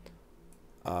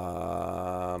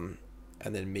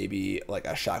 And then maybe like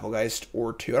a Shacklegeist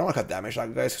or 2. I don't want to cut that many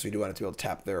Shacklegeist because we do want it to be able to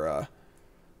tap their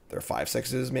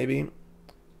 5/6s maybe.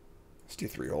 Let's do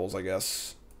 3 holes, I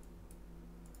guess.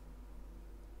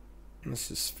 This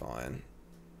is fine.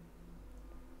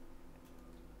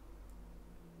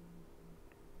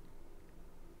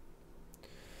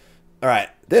 All right,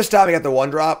 this time I got the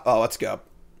 1-drop. Oh, let's go.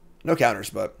 No counters,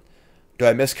 but do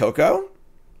I miss Coco?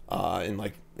 And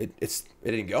like it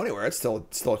didn't go anywhere. It's still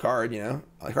a card, you know.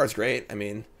 The card's great. I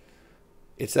mean,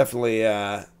 it's definitely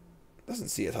doesn't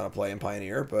see a ton of play in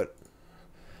Pioneer, but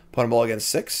Put them all against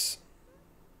 6.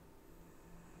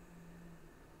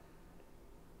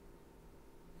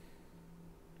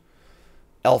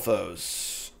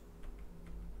 Elfos.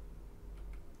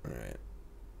 Alright.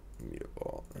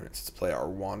 Mutavault. Alright, let's play our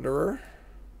Wanderer.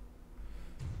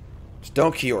 Just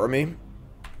don't Kiora me.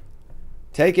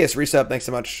 Take us, reset, thanks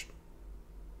so much.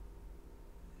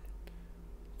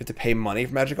 You have to pay money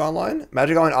for Magic Online.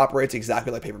 Magic Online operates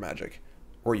exactly like paper Magic,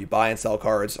 where you buy and sell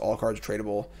cards, all cards are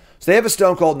tradable. So they have a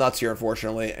Stone Cold Nuts here,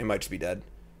 unfortunately, and he might just be dead.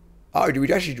 Oh,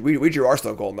 we drew our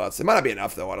Stone Cold Nuts. It might not be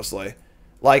enough, though, honestly.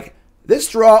 Like, this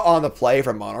draw on the play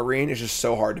from Mono Green is just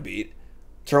so hard to beat.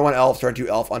 Turn 1 Elf, turn 2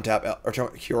 Elf, untap Elf, or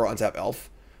turn Hero, untap Elf.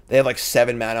 They have like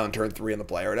 7 mana on turn 3 on the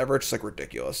play or whatever. It's just like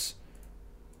ridiculous.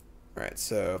 Alright,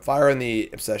 so fire in the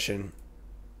Obsession.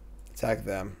 Attack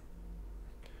them.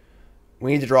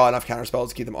 We need to draw enough counterspells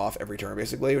to keep them off every turn,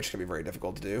 basically, which is going to be very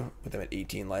difficult to do with them at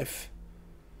 18 life.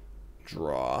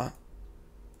 Draw.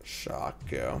 Shock,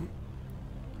 go.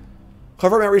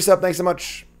 Clever Man reset, thanks so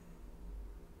much.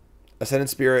 Ascendant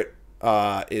Spirit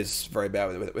is very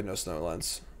bad with no Snow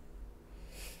Lens.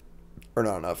 Or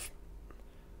not enough.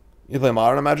 You can play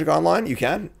Modern on Magic Online? You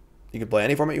can. You can play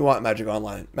any format you want in Magic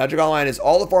Online. Magic Online is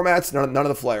all the formats, none of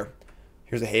the flair.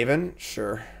 Here's a Haven?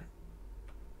 Sure.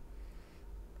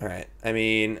 Alright. I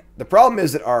mean, the problem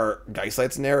is that our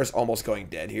Geistlight Snare is almost going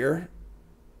dead here.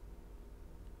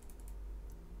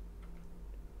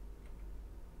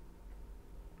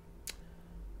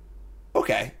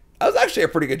 Okay. That was actually a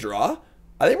pretty good draw.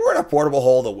 I think we're in a portable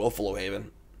hole, the Willful Haven.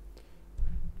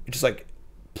 It's just like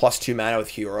 +2 mana with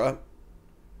Hura.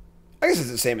 I guess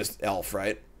it's the same as Elf,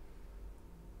 right?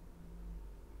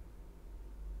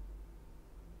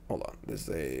 Hold on. There's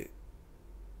a...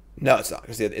 No, it's not.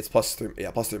 Because it's +3...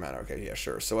 Yeah, +3 mana. Okay, yeah,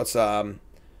 sure. So let's...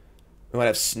 We might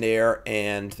have Snare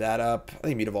and that up. I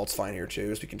think Mutavault's fine here,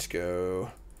 too. So we can just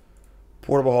go...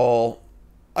 Portable hole.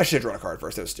 I should have drawn a card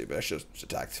first. That was stupid. I should have just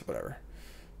attacked. Whatever.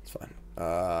 It's fine.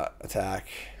 Attack.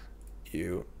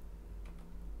 You.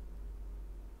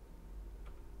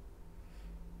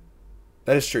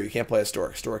 That is true. You can't play a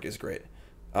Historic. Historic is great.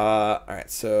 Alright,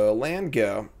 so land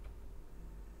go.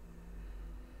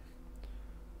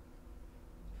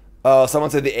 Oh, someone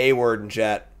said the A word in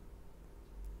chat.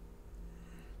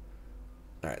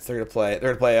 Alright, so they're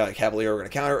gonna play Cavalier. We're gonna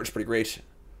counter, which is pretty great.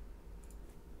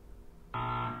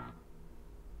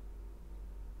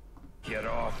 Get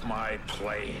off my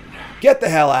plane. Get the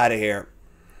hell out of here.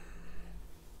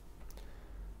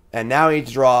 And now we need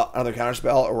to draw another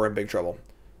counterspell or we're in big trouble.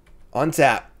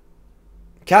 Untap.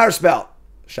 Counterspell.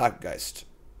 Shockgeist.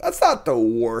 That's not the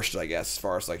worst, I guess, as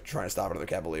far as like trying to stop another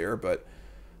Cavalier, but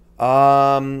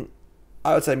I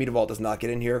would say Mutavault does not get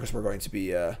in here because we're going to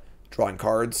be drawing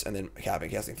cards and then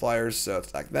casting flyers, so let's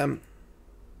attack them.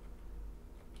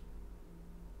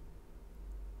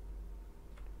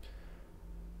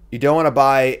 You don't want to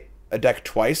buy a deck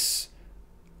twice.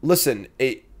 Listen,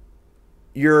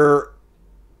 you're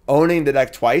owning the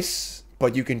deck twice,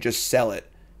 but you can just sell it.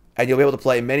 And you'll be able to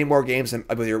play many more games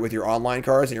with your online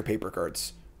cards and your paper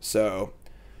cards. So,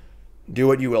 do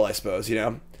what you will, I suppose, you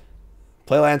know?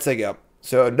 Play land, say go.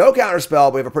 So, no counterspell,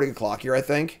 but we have a pretty good clock here, I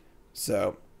think.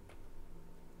 So...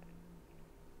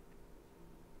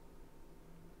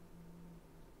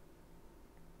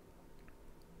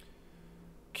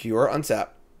 Cure, untap.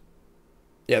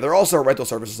 Yeah, there are also rental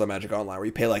services on Magic Online where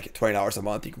you pay like $20 a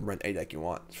month. You can rent any deck you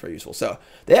want. It's very useful. So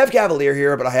they have Cavalier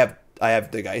here, but I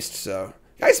have the Geist. So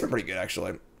Geist's been pretty good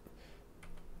actually.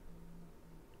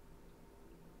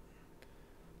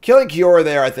 Killing Kiora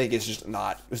there, I think, is just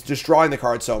not. It's just drawing the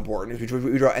card so important. If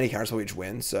we draw any counter, so we just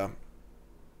win. So.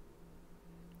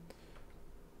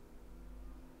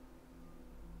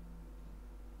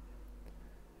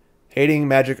 Hating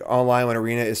Magic Online when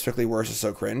Arena is strictly worse is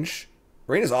so cringe.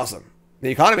 Arena's awesome. The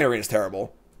economy in Arena is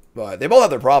terrible. But they both have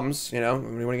their problems, you know. What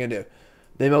are you going to do?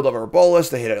 They milled over a Bolus.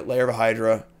 They hit a layer of a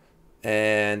Hydra.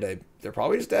 And they're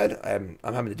probably just dead. I'm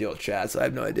having to deal with chat, so I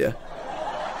have no idea.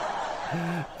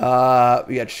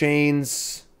 We got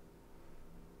Chains.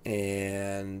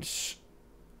 And...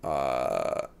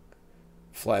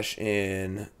 Flesh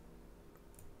in...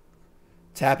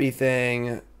 Tappy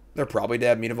thing. They're probably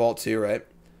dead. Mutavault too, right?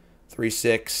 3,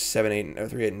 6, 7, 8, or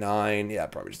 3, 8, 9. Yeah,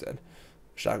 probably just dead.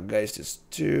 Shockgeist is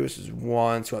 2. This is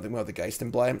 1. So I think we'll have the Geist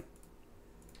in play.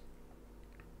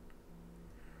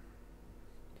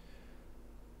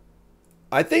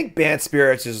 I think Bant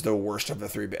Spirits is the worst of the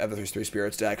three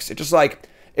Spirits decks. It's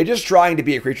just trying to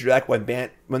be a creature deck when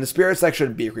the Spirits deck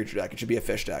shouldn't be a creature deck. It should be a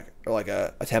fish deck or like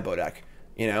a tempo deck.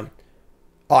 You know?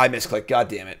 Oh, I misclicked. God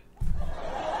damn it.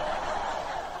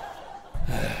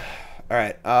 All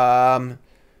right.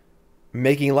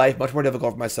 making life much more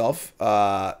difficult for myself.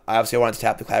 I obviously wanted to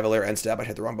tap the Cavalier end step. I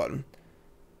hit the wrong button.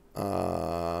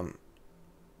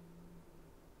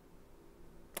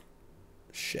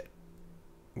 Shit.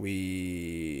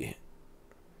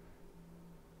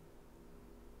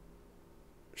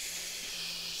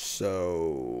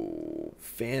 So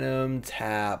Phantom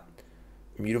tap.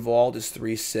 Mutavault is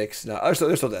 3/6. No, they're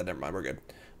still dead. Never mind. We're good.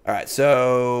 All right.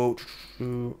 So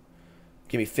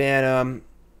give me Phantom,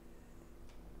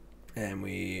 and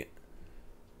we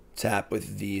tap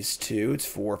with these two. It's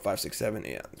 4, 5, 6, 7.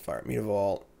 Yeah. Fire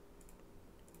Mutavault,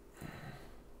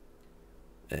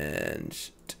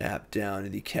 and tap down to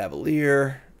the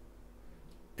Cavalier,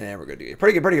 and we're good to go.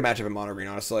 Pretty good matchup in mono green,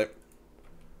 honestly.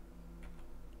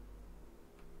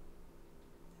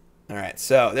 All right.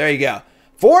 So there you go.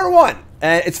 4-1,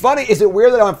 and it's funny. Is it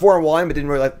weird that I'm 4-1, but didn't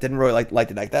really like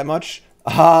the deck that much?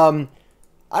 I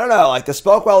don't know. Like the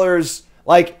Spellquellers,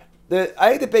 I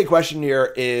think the big question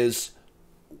here is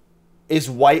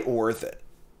white worth it?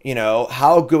 You know,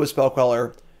 how good was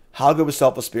Spellqueller? How good was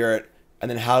Selfless Spirit? And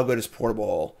then how good is Portable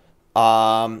Hole?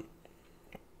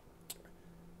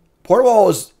 Portable Hole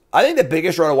is, I think, the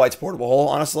biggest run of white's Portable Hole.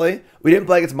 Honestly, we didn't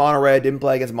play against Mono Red, didn't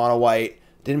play against Mono White,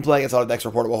 didn't play against a lot of decks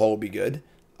where Portable Hole would be good.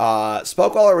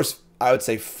 Spellcaller was, I would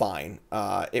say, fine.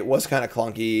 It was kind of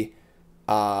clunky.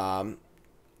 I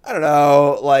don't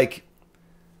know.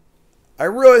 I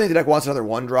really think the deck wants another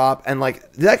 1-drop. And, the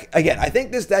deck, again, I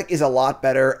think this deck is a lot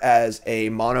better as a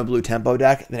mono-blue tempo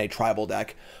deck than a tribal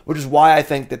deck, which is why I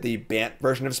think that the Bant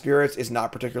version of Spirits is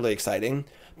not particularly exciting,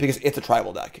 because it's a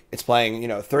tribal deck. It's playing,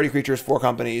 30 creatures, 4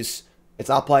 companies. It's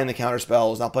not playing the counter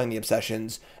spells, not playing the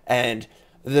obsessions. And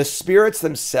the Spirits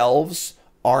themselves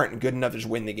aren't good enough to just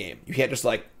win the game. You can't just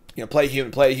play a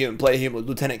human,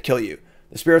 lieutenant, kill you.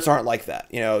 The Spirits aren't like that.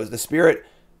 The Spirit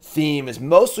theme is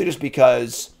mostly just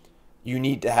because you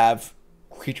need to have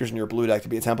creatures in your blue deck to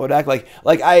be a tempo deck.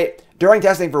 During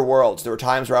testing for Worlds, there were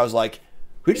times where I was like,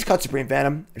 we just cut Supreme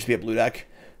Phantom and just be a blue deck.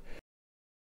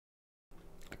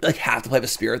 Have to play the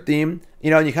Spirit theme,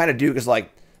 and you kind of do, because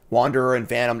Wanderer and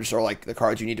Phantom just are the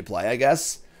cards you need to play, I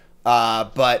guess.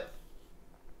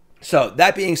 So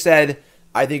that being said,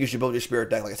 I think you should build your Spirit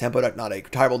deck like a tempo deck, not a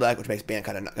tribal deck, which makes Bant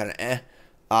kind of eh.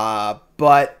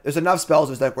 But there's enough spells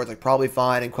in this deck where it's probably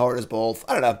fine, and Queller does both.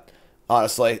 I don't know.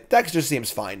 Honestly, deck just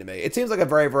seems fine to me. It seems like a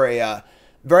very,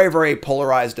 very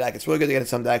polarized deck. It's really good against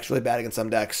some decks, really bad against some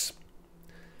decks.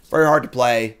 Very hard to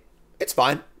play. It's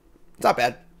fine. It's not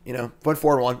bad. Went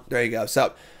 4-1. There you go.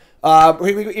 So,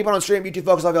 we keep on stream. YouTube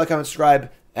folks, love you, like, comment,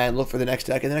 subscribe, and look for the next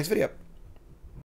deck in the next video.